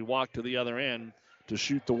clock as we walk to the other end to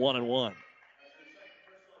shoot the 1-and-1.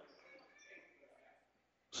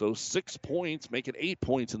 So 6 points, make it 8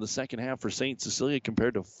 points in the second half for St. Cecilia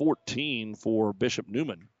compared to 14 for Bishop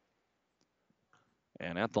Neumann.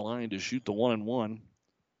 And at the line to shoot the 1-and-1,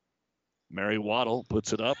 Mary Waddle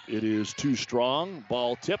puts it up. It is too strong.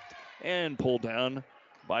 Ball tipped and pulled down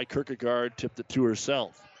by Kierkegaard. Tipped it to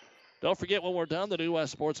herself. Don't forget, when we're done, the New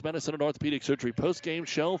West Sports Medicine and Orthopedic Surgery postgame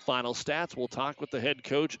show. Final stats. We'll talk with the head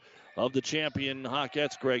coach of the champion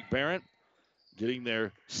Hawkettes, Greg Barrett, getting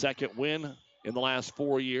their second win in the last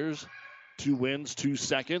 4 years. 2 wins, 2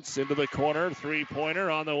 seconds. Into the corner, three-pointer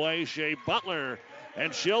on the way, Shea Butler,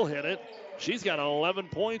 and she'll hit it. She's got 11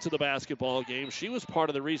 points in the basketball game. She was part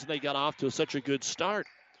of the reason they got off to such a good start.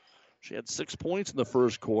 She had 6 points in the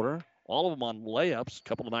first quarter, all of them on layups, a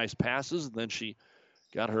couple of nice passes, and then she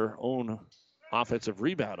got her own offensive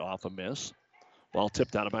rebound off a miss. Ball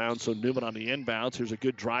tipped out of bounds, so Neumann on the inbounds. Here's a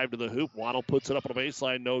good drive to the hoop. Waddle puts it up on the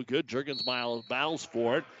baseline, no good. Juergensmeyer battles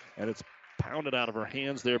for it, and it's pounded out of her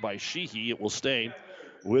hands there by Sheehy. It will stay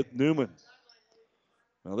with Neumann.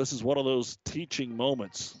 Now, this is one of those teaching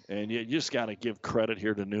moments, and you just got to give credit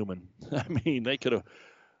here to Neumann. I mean, they could have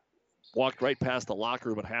walked right past the locker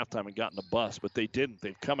room at halftime and gotten a bus, but they didn't.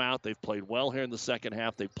 They've come out. They've played well here in the second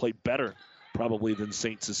half. They've played better probably than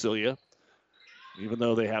St. Cecilia. Even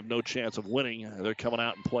though they have no chance of winning, they're coming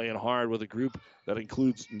out and playing hard with a group that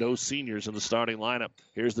includes no seniors in the starting lineup.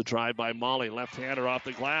 Here's the drive by Molly. Left-hander off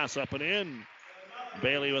the glass, up and in.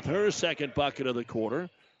 Bailey with her second bucket of the quarter.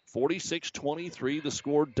 46-23, the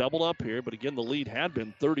score doubled up here, but again, the lead had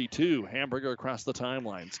been 32. Hamburger across the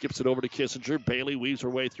timeline. Skips it over to Kissinger. Bailey weaves her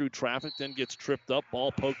way through traffic, then gets tripped up.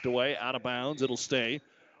 Ball poked away, out of bounds. It'll stay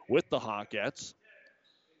with the Hawkettes.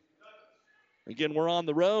 Again, we're on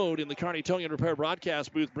the road in the Kearney Towing and Repair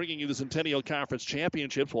broadcast booth, bringing you the Centennial Conference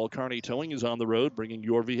Championships, while Kearney Towing is on the road, bringing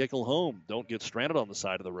your vehicle home. Don't get stranded on the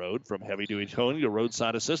side of the road. From heavy-duty towing to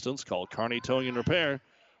roadside assistance, call Kearney Towing and Repair.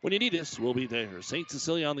 When you need us, we'll be there. St.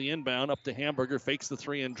 Cecilia on the inbound, up to Hamburger, fakes the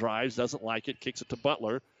three and drives, doesn't like it, kicks it to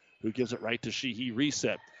Butler, who gives it right to Sheehy.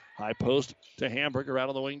 Reset. High post to Hamburger, out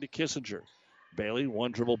of the wing to Kissinger. Bailey,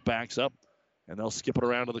 one dribble, backs up, and they'll skip it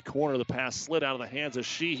around to the corner. The pass slid out of the hands of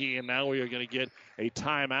Sheehy, and now we are going to get a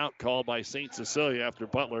timeout called by St. Cecilia after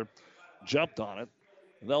Butler jumped on it.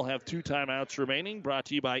 They'll have 2 timeouts remaining, brought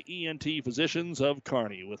to you by ENT Physicians of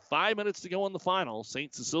Kearney. With 5 minutes to go in the final,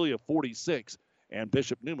 St. Cecilia 46 and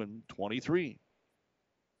Bishop Neumann 23.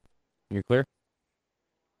 You're clear?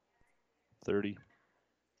 30.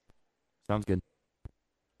 Sounds good.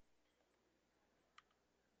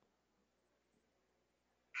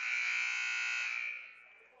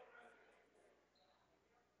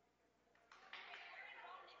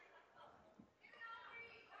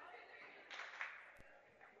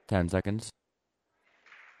 Ten seconds.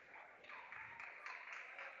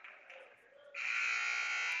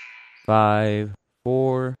 Five,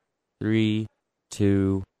 4, 3,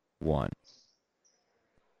 2, 1.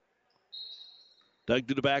 Doug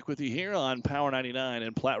Duda back with you here on Power 99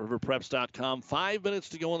 and PlatteRiverPreps.com. 5 minutes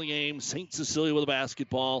to go in the game. St. Cecilia with a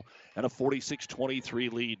basketball and a 46-23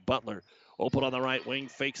 lead. Butler open on the right wing,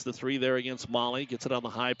 fakes the three there against Molly. Gets it on the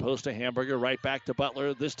high post to Hamburger. Right back to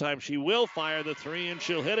Butler. This time she will fire the three, and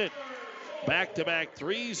she'll hit it. Back-to-back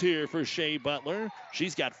threes here for Shea Butler.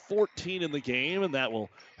 She's got 14 in the game, and that will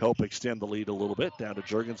help extend the lead a little bit. Down to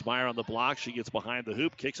Juergensmeyer on the block. She gets behind the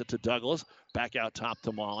hoop, kicks it to Douglas. Back out top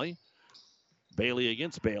to Molly. Bailey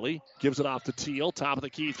against Bailey. Gives it off to Teal. Top of the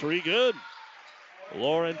key three. Good.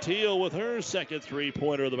 Lauren Teal with her second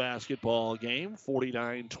three-pointer of the basketball game.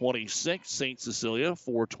 49-26. St. Cecilia.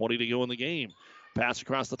 4:20 to go in the game. Pass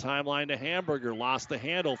across the timeline to Hamburger. Lost the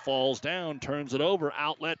handle. Falls down. Turns it over.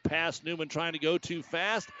 Outlet pass. Neumann trying to go too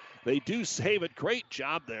fast. They do save it. Great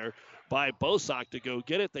job there by Bosak to go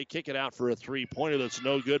get it. They kick it out for a three-pointer that's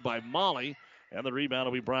no good by Molly. And the rebound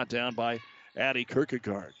will be brought down by Addie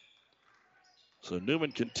Kierkegaard. So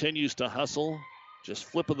Neumann continues to hustle, just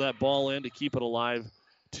flipping that ball in to keep it alive.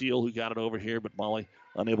 Teal, who got it over here, but Molly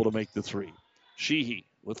unable to make the three. Sheehy,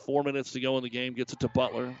 with 4 minutes to go in the game, gets it to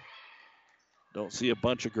Butler. Don't see a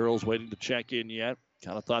bunch of girls waiting to check in yet.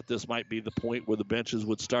 Kind of thought this might be the point where the benches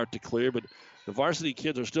would start to clear, but the varsity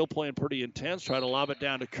kids are still playing pretty intense. Try to lob it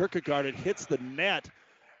down to Kierkegaard. It hits the net,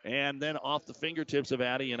 and then off the fingertips of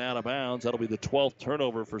Addie and out of bounds. That'll be the 12th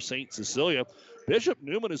turnover for St. Cecilia. Bishop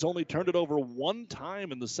Neumann has only turned it over one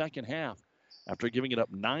time in the second half after giving it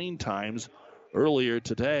up 9 times earlier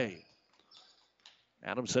today.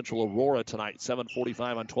 Adams Central Aurora tonight,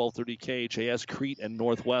 7:45 on 1230 KHAS. Crete and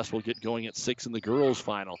Northwest will get going at 6 in the girls'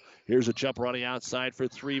 final. Here's a jumper on the outside for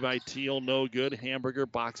 3 by Teal. No good. Hamburger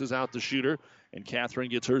boxes out the shooter, and Catherine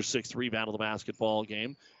gets her 6th rebound of the basketball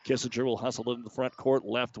game. Kissinger will hustle it in the front court,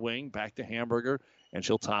 left wing, back to Hamburger, and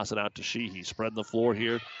she'll toss it out to Sheehy. Spreading the floor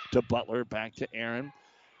here to Butler, back to Aaron.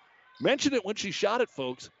 Mentioned it when she shot it,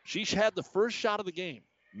 folks. She had the first shot of the game,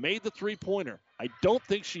 made the three-pointer. I don't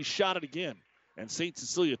think she shot it again. And St.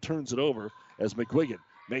 Cecilia turns it over as McGuigan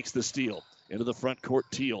makes the steal. Into the front court,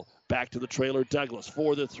 Teal. Back to the trailer, Douglas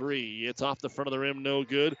for the three. It's off the front of the rim, no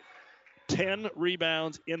good. 10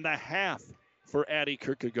 rebounds in the half for Addie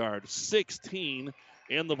Kierkegaard. 16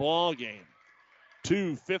 in the ball game.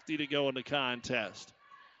 2:50 to go in the contest.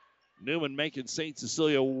 Neumann making St.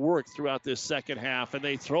 Cecilia work throughout this second half, and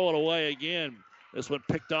they throw it away again. This one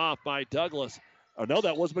picked off by Douglas. Oh, no,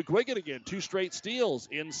 that was McGuigan again. 2 straight steals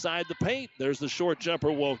inside the paint. There's the short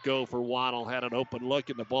jumper. Won't go for Waddle. Had an open look,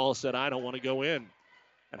 and the ball said, I don't want to go in.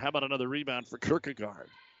 And how about another rebound for Kierkegaard?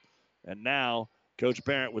 And now Coach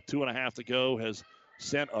Barrett, with 2.5 to go, has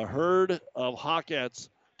sent a herd of Hawkettes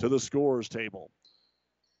to the scorer's table.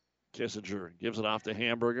 Kissinger gives it off to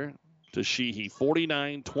Hamburger. To Sheehy,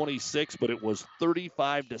 49-26, but it was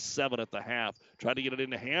 35-7 at the half. Tried to get it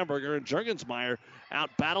into Hamburger, and Juergensmeyer out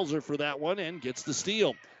battles her for that one and gets the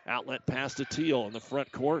steal. Outlet pass to Teal in the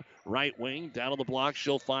front court, right wing, down on the block.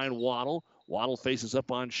 She'll find Waddle. Waddle faces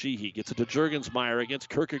up on Sheehy, gets it to Juergensmeyer against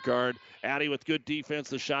Kierkegaard. Addie with good defense.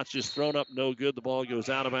 The shot's just thrown up, no good. The ball goes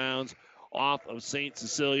out of bounds off of St.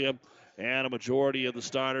 Cecilia, and a majority of the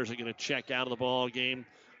starters are going to check out of the ball game.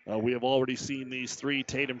 We have already seen these 3.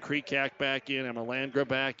 Tatum Kreekak back in, Emma Landgra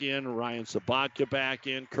back in, Ryan Sabatka back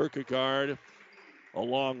in, Kierkegaard,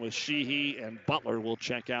 along with Sheehy and Butler will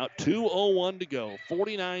check out. 2:01 to go.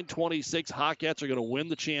 49-26. Hawkettes are going to win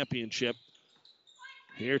the championship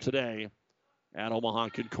here today at Omaha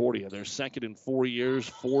Concordia. They're second in 4 years,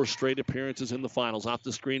 4 straight appearances in the finals. Off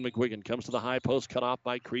the screen, McGuigan comes to the high post, cut off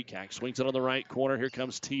by Kreekak. Swings it on the right corner. Here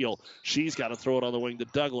comes Teal. She's got to throw it on the wing to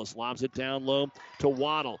Douglas. Lobs it down low to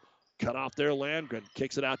Waddle. Cut off there, Landgren.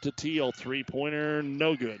 Kicks it out to Teal. Three-pointer,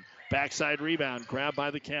 no good. Backside rebound, grabbed by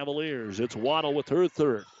the Cavaliers. It's Waddle with her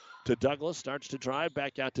third. To Douglas, starts to drive,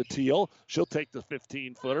 back out to Teal. She'll take the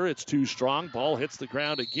 15-footer. It's too strong. Ball hits the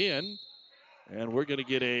ground again. And we're going to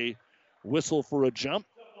get a whistle for a jump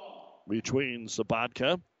between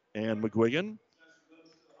Sabatka and McGuigan.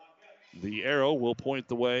 The arrow will point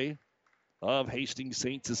the way of Hastings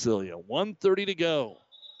St. Cecilia. 1:30 to go.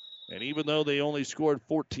 And even though they only scored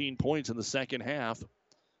 14 points in the second half,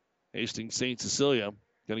 Hastings St. Cecilia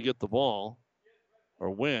going to get the ball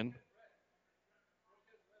or win.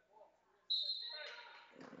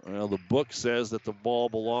 Well, the book says that the ball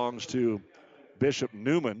belongs to Bishop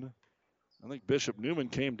Neumann. I think Bishop Neumann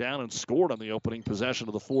came down and scored on the opening possession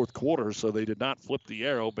of the fourth quarter, so they did not flip the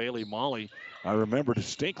arrow. Bailey Molly, I remember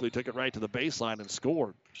distinctly, took it right to the baseline and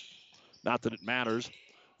scored. Not that it matters.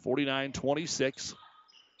 49-26.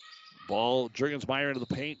 Ball, Juergensmeyer into the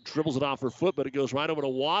paint, dribbles it off her foot, but it goes right over to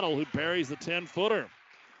Waddle, who buries the 10-footer.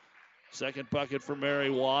 Second bucket for Mary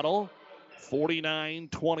Waddle.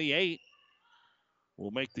 49-28.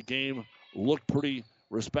 will make the game look pretty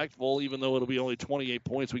respectful, even though it'll be only 28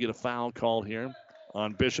 points. We get a foul called here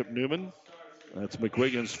on Bishop Neumann. That's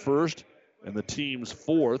McGuigan's first and the team's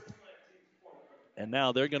fourth. And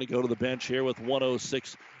now they're going to go to the bench here with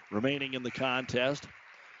 1:06 remaining in the contest.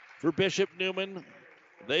 For Bishop Neumann,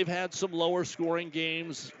 they've had some lower scoring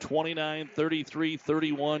games, 29, 33,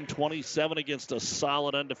 31, 27 against a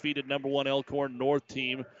solid undefeated number one Elkhorn North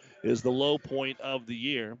team is the low point of the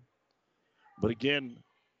year. But again,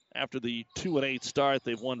 after the 2-8 start,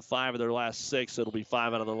 they've won 5 of their last 6. It'll be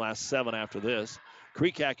 5 out of their last 7 after this.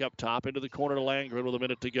 Kreekak up top into the corner to Langren with a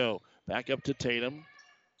minute to go. Back up to Tatum.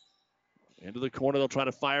 Into the corner, they'll try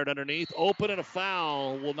to fire it underneath. Open and a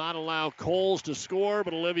foul. Will not allow Coles to score,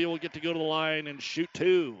 but Olivia will get to go to the line and shoot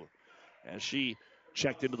 2 as she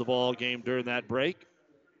checked into the ball game during that break.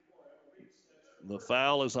 The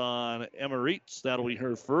foul is on Emma Reitz. That'll be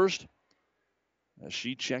her first. As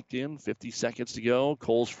she checked in, 50 seconds to go.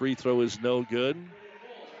 Cole's free throw is no good.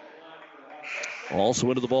 Also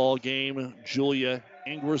into the ball game, Julia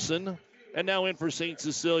Ingwerson. And now in for St.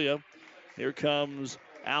 Cecilia. Here comes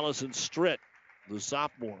Allison Stritt, the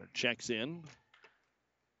sophomore, checks in.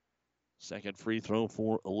 Second free throw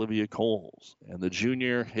for Olivia Coles. And the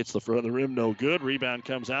junior hits the front of the rim, no good. Rebound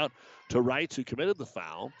comes out to Wrights, who committed the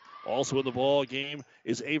foul. Also in the ball game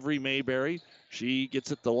is Avery Mayberry. She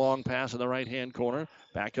gets it the long pass in the right-hand corner.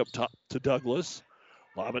 Back up top to Douglas.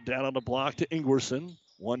 Lob it down on the block to Ingwerson.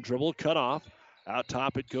 One dribble cut off. Out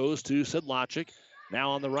top it goes to Sedlacek.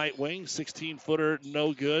 Now on the right wing, 16-footer,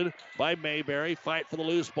 no good by Mayberry. Fight for the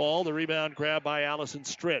loose ball. The rebound grab by Allison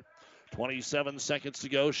Stritt. 27 seconds to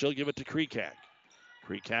go. She'll give it to Kreekak.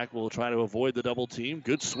 Kreekak will try to avoid the double team.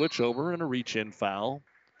 Good switch over and a reach-in foul.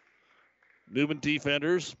 Neumann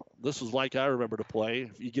defenders, this is like I remember to play.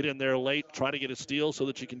 If you get in there late, try to get a steal so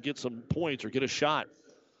that you can get some points or get a shot.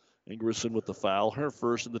 Ingwerson with the foul, her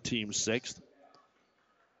first and the team's sixth.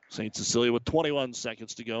 St. Cecilia with 21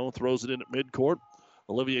 seconds to go, throws it in at midcourt.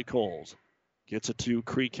 Olivia Coles gets it to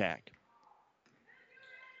Kreekak.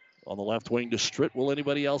 On the left wing to Stritt. Will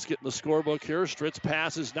anybody else get in the scorebook here? Stritt's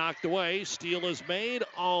pass is knocked away. Steal is made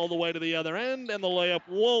all the way to the other end, and the layup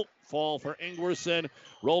won't fall for Ingwerson.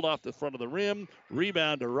 Rolled off the front of the rim.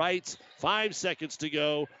 Rebound to Wrights. 5 seconds to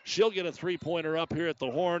go. She'll get a three-pointer up here at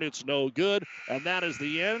the horn. It's no good, and that is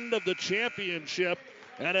the end of the championship,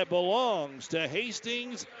 and it belongs to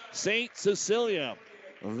Hastings St. Cecilia.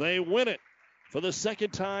 They win it for the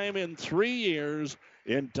second time in 3 years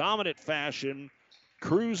in dominant fashion,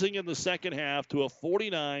 cruising in the second half to a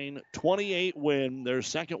 49-28 win, their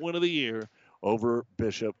second win of the year over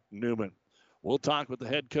Bishop Neumann. We'll talk with the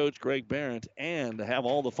head coach, Greg Barrett, and have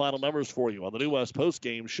all the final numbers for you on the New West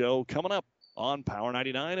postgame show coming up on Power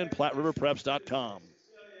 99 and PlatteRiverPreps.com.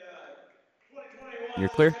 You're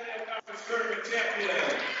clear.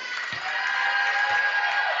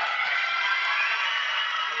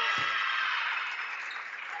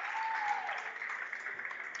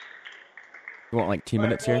 You want like 2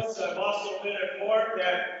 minutes here? I've also been informed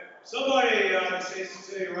that somebody on the St.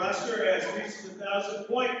 Cecilia roster has reached the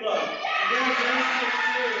 1,000-point club. Congratulations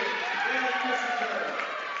to Dale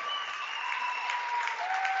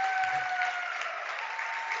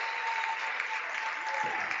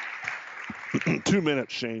Christopher. 2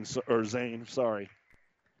 minutes, Shane, or Zane, sorry.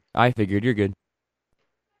 I figured. You're good.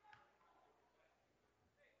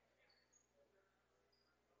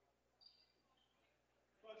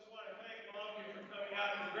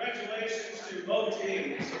 Congratulations to both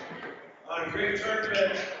teams on a great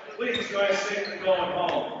tournament. Please drive safely going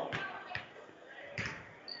home.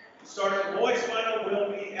 The start of the boys' final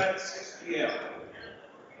will be at 6 p.m.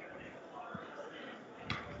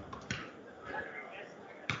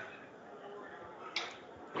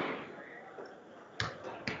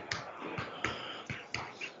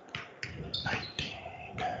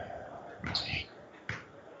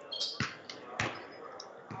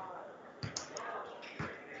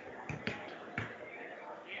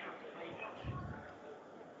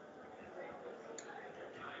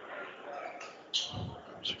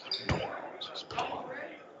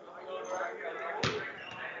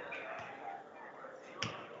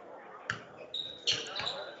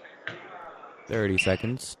 Thirty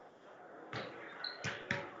seconds.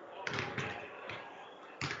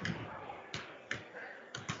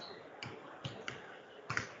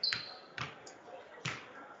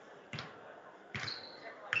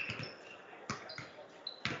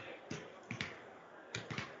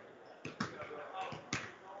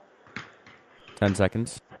 Ten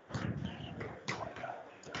seconds.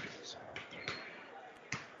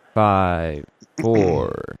 5,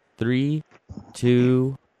 4, 3,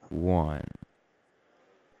 2, 1.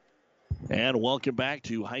 And welcome back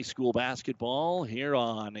to high school basketball here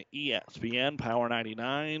on ESPN Power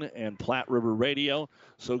 99 and Platte River Radio.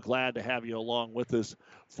 So glad to have you along with us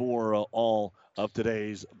for all of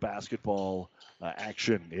today's basketball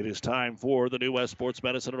action. It is time for the New West Sports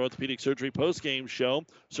Medicine and Orthopedic Surgery postgame show.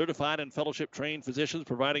 Certified and fellowship-trained physicians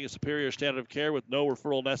providing a superior standard of care with no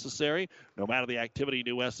referral necessary. No matter the activity,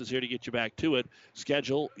 New West is here to get you back to it.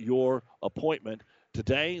 Schedule your appointment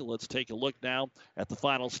today. Let's take a look now at the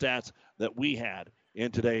final stats that we had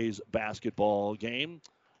in today's basketball game.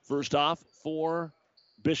 First off, for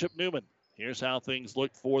Bishop Neumann, here's how things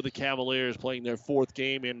looked for the Cavaliers playing their fourth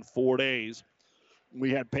game in 4 days.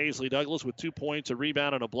 We had Paisley Douglas with 2 points, a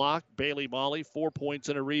rebound, and a block. Bailey Molly, 4 points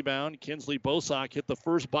and a rebound. Kinsley Bosock hit the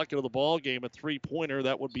first bucket of the ball game, a three-pointer.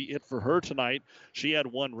 That would be it for her tonight. She had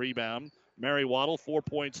 1 rebound. Mary Waddle, 4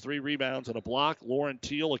 points, 3 rebounds, and a block. Lauren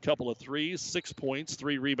Teal, a couple of threes, 6 points,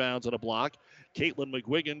 3 rebounds, and a block. Caitlin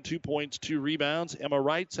McGuigan, 2 points, 2 rebounds. Emma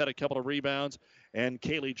Wrights had a couple of rebounds. And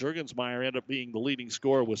Kaylee Jurgensmeyer ended up being the leading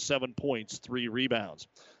scorer with 7 points, 3 rebounds.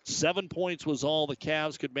 7 points was all the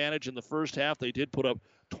Cavs could manage in the first half. They did put up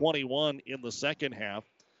 21 in the second half.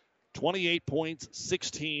 28 points,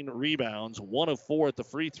 16 rebounds, 1 of 4 at the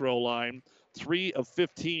free throw line, 3 of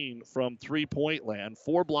 15 from three-point land,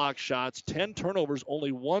 4 block shots, 10 turnovers,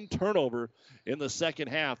 only 1 turnover in the second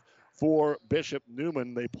half for Bishop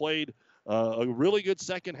Neumann. They played a really good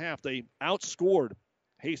second half. They outscored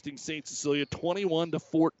Hastings St. Cecilia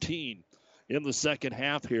 21-14 in the second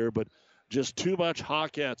half here, but just too much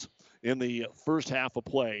Hawkettes in the first half of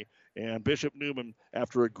play. And Bishop Neumann,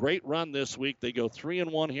 after a great run this week, they go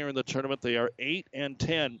 3-1 here in the tournament. They are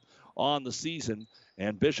 8-10 on the season.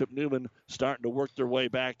 And Bishop Neumann starting to work their way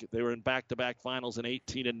back. They were in back-to-back finals in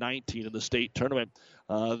 18 and 19 in the state tournament.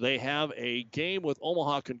 They have a game with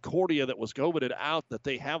Omaha Concordia that was coveted out that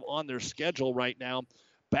they have on their schedule right now.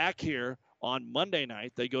 Back here on Monday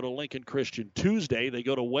night, they go to Lincoln Christian Tuesday. They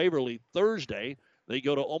go to Waverly Thursday. They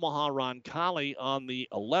go to Omaha Roncalli on the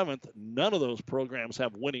 11th. None of those programs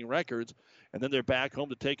have winning records. And then they're back home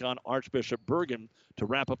to take on Archbishop Bergen to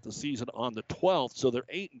wrap up the season on the 12th. So they're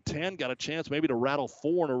 8-10, got a chance maybe to rattle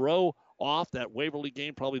 4 in a row off. That Waverly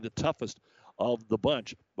game, probably the toughest of the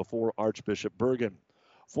bunch before Archbishop Bergen.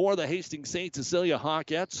 For the Hastings St. Cecilia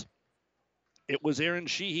Hawkettes, it was Erin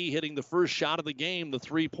Sheehy hitting the first shot of the game, the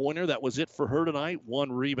three-pointer. That was it for her tonight,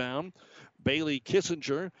 1 rebound. Bailey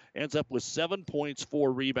Kissinger ends up with 7 points,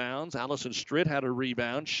 4 rebounds. Allison Stritt had a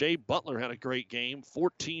rebound. Shea Butler had a great game,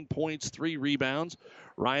 14 points, 3 rebounds.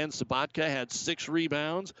 Ryan Sabatka had 6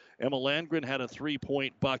 rebounds. Emma Landgren had a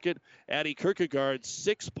 3-point bucket. Addie Kierkegaard,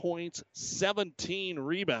 6 points, 17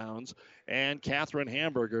 rebounds. And Catherine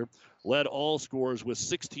Hamburger led all scorers with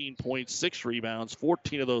 16 points, 6 rebounds.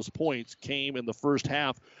 14 of those points came in the first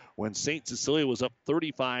half when St. Cecilia was up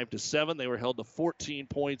 35-7. They were held to 14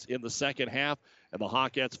 points in the second half, and the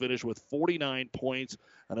Hawkettes finished with 49 points,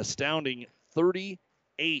 an astounding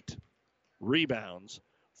 38 rebounds.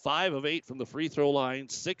 5 of 8 from the free throw line,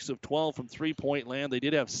 6 of 12 from three-point land. They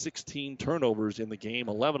did have 16 turnovers in the game.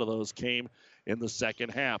 11 of those came in the second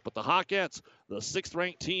half. But the Hawkettes, the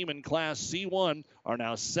 6th-ranked team in Class C1, are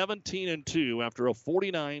now 17-2 after a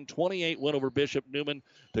 49-28 win over Bishop Neumann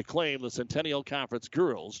to claim the Centennial Conference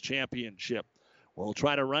Girls Championship. We'll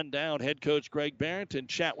try to run down head coach Greg Barrett and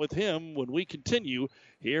chat with him when we continue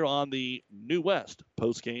here on the New West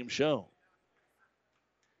postgame show.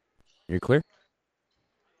 You're clear?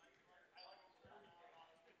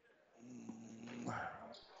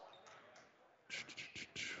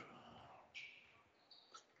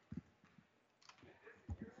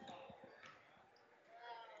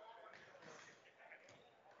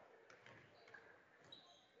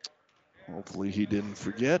 Hopefully he didn't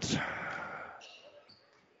forget.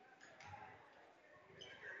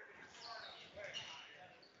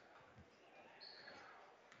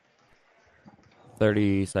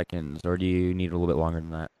 $30 seconds, or do you need a little bit longer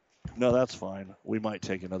than that? No, that's fine. We might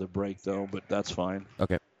take another break, though, but that's fine.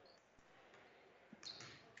 Okay.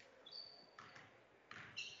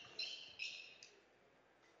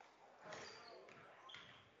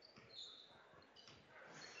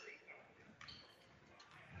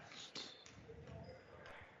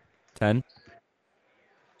 Ten.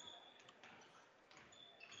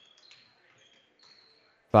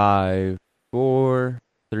 5, 4,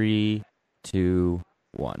 3, 2,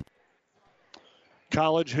 1.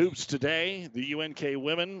 College hoops today. The UNK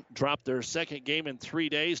women dropped their second game in 3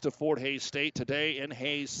 days to Fort Hays State today in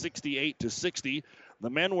Hays 68-60. The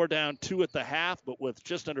men were down 2 at the half, but with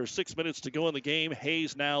just under 6 minutes to go in the game,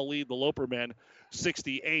 Hays now lead the Loper men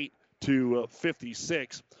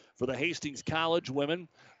 68-56. For the Hastings College women,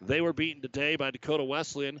 they were beaten today by Dakota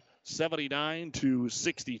Wesleyan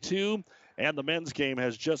 79-62. And the men's game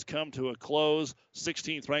has just come to a close.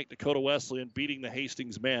 16th ranked Dakota Wesleyan beating the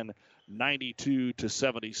Hastings men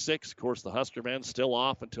 92-76. Of course, the Husker men still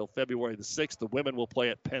off until February the 6th. The women will play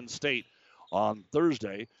at Penn State on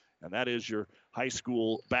Thursday. And that is your high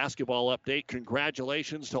school basketball update.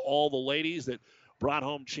 Congratulations to all the ladies that brought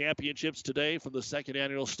home championships today from the second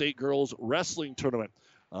annual State Girls Wrestling Tournament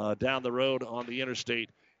down the road on the interstate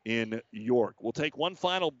in York. We'll take one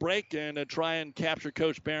final break and try and capture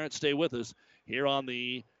Coach Barrett. Stay with us here on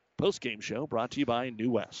the postgame show brought to you by New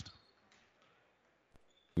West.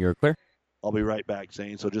 You're clear? I'll be right back,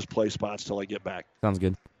 Zane, so just play spots till I get back. Sounds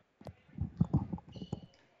good.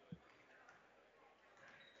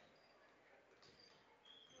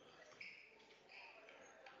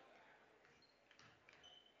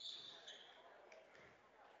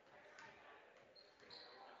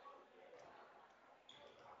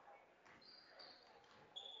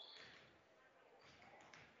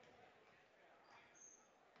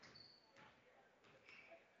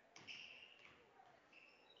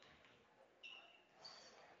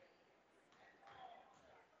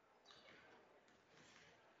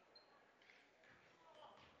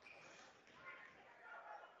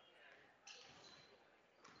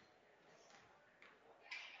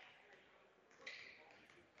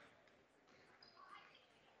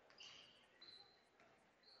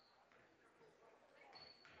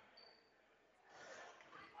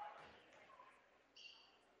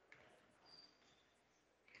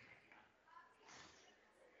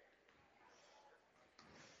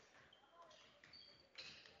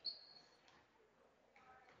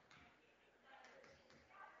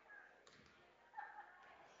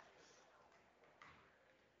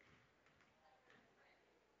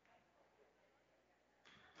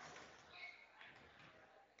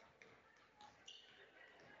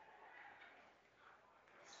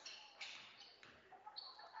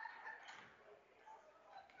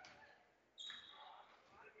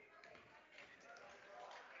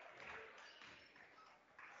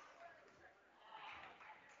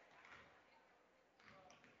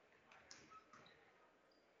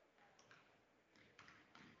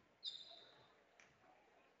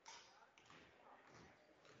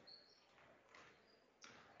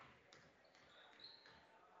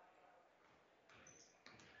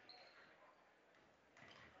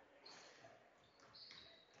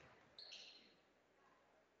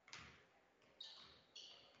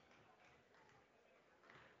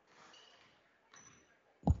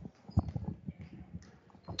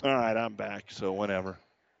 All right, I'm back, so whenever.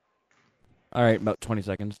 All right, about 20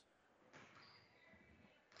 seconds.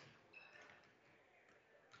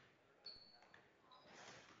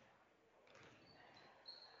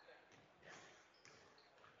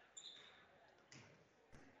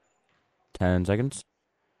 Ten seconds.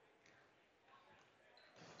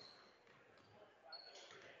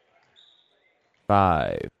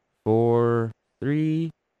 5, 4, 3,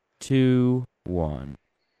 2, 1.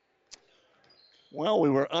 Well, we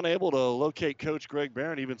were unable to locate Coach Greg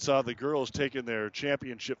Barron. Even saw the girls taking their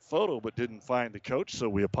championship photo, but didn't find the coach. So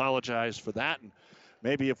we apologize for that. And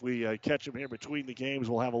maybe if we catch him here between the games,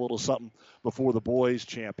 we'll have a little something before the boys'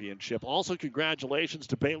 championship. Also, congratulations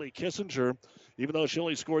to Bailey Kissinger. Even though she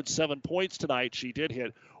only scored 7 points tonight, she did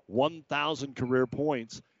hit 1,000 career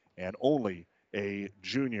points and only a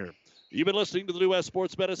junior. You've been listening to the New West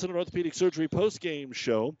Sports Medicine and Orthopedic Surgery postgame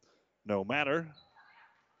show. No matter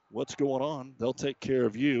what's going on, they'll take care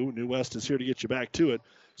of you. New West is here to get you back to it.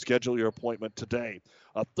 Schedule your appointment today.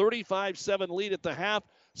 A 35-7 lead at the half.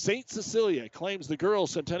 St. Cecilia claims the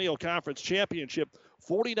Girls Centennial Conference Championship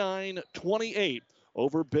 49-28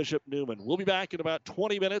 over Bishop Neumann. We'll be back in about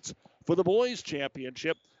 20 minutes for the Boys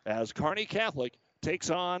Championship as Kearney Catholic takes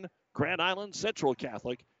on Grand Island Central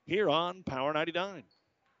Catholic here on Power 99.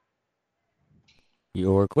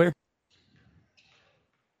 You're clear.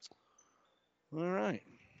 All right.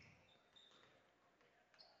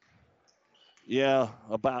 Yeah,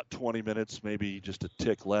 about 20 minutes, maybe just a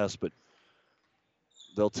tick less, but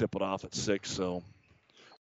they'll tip it off at 6, so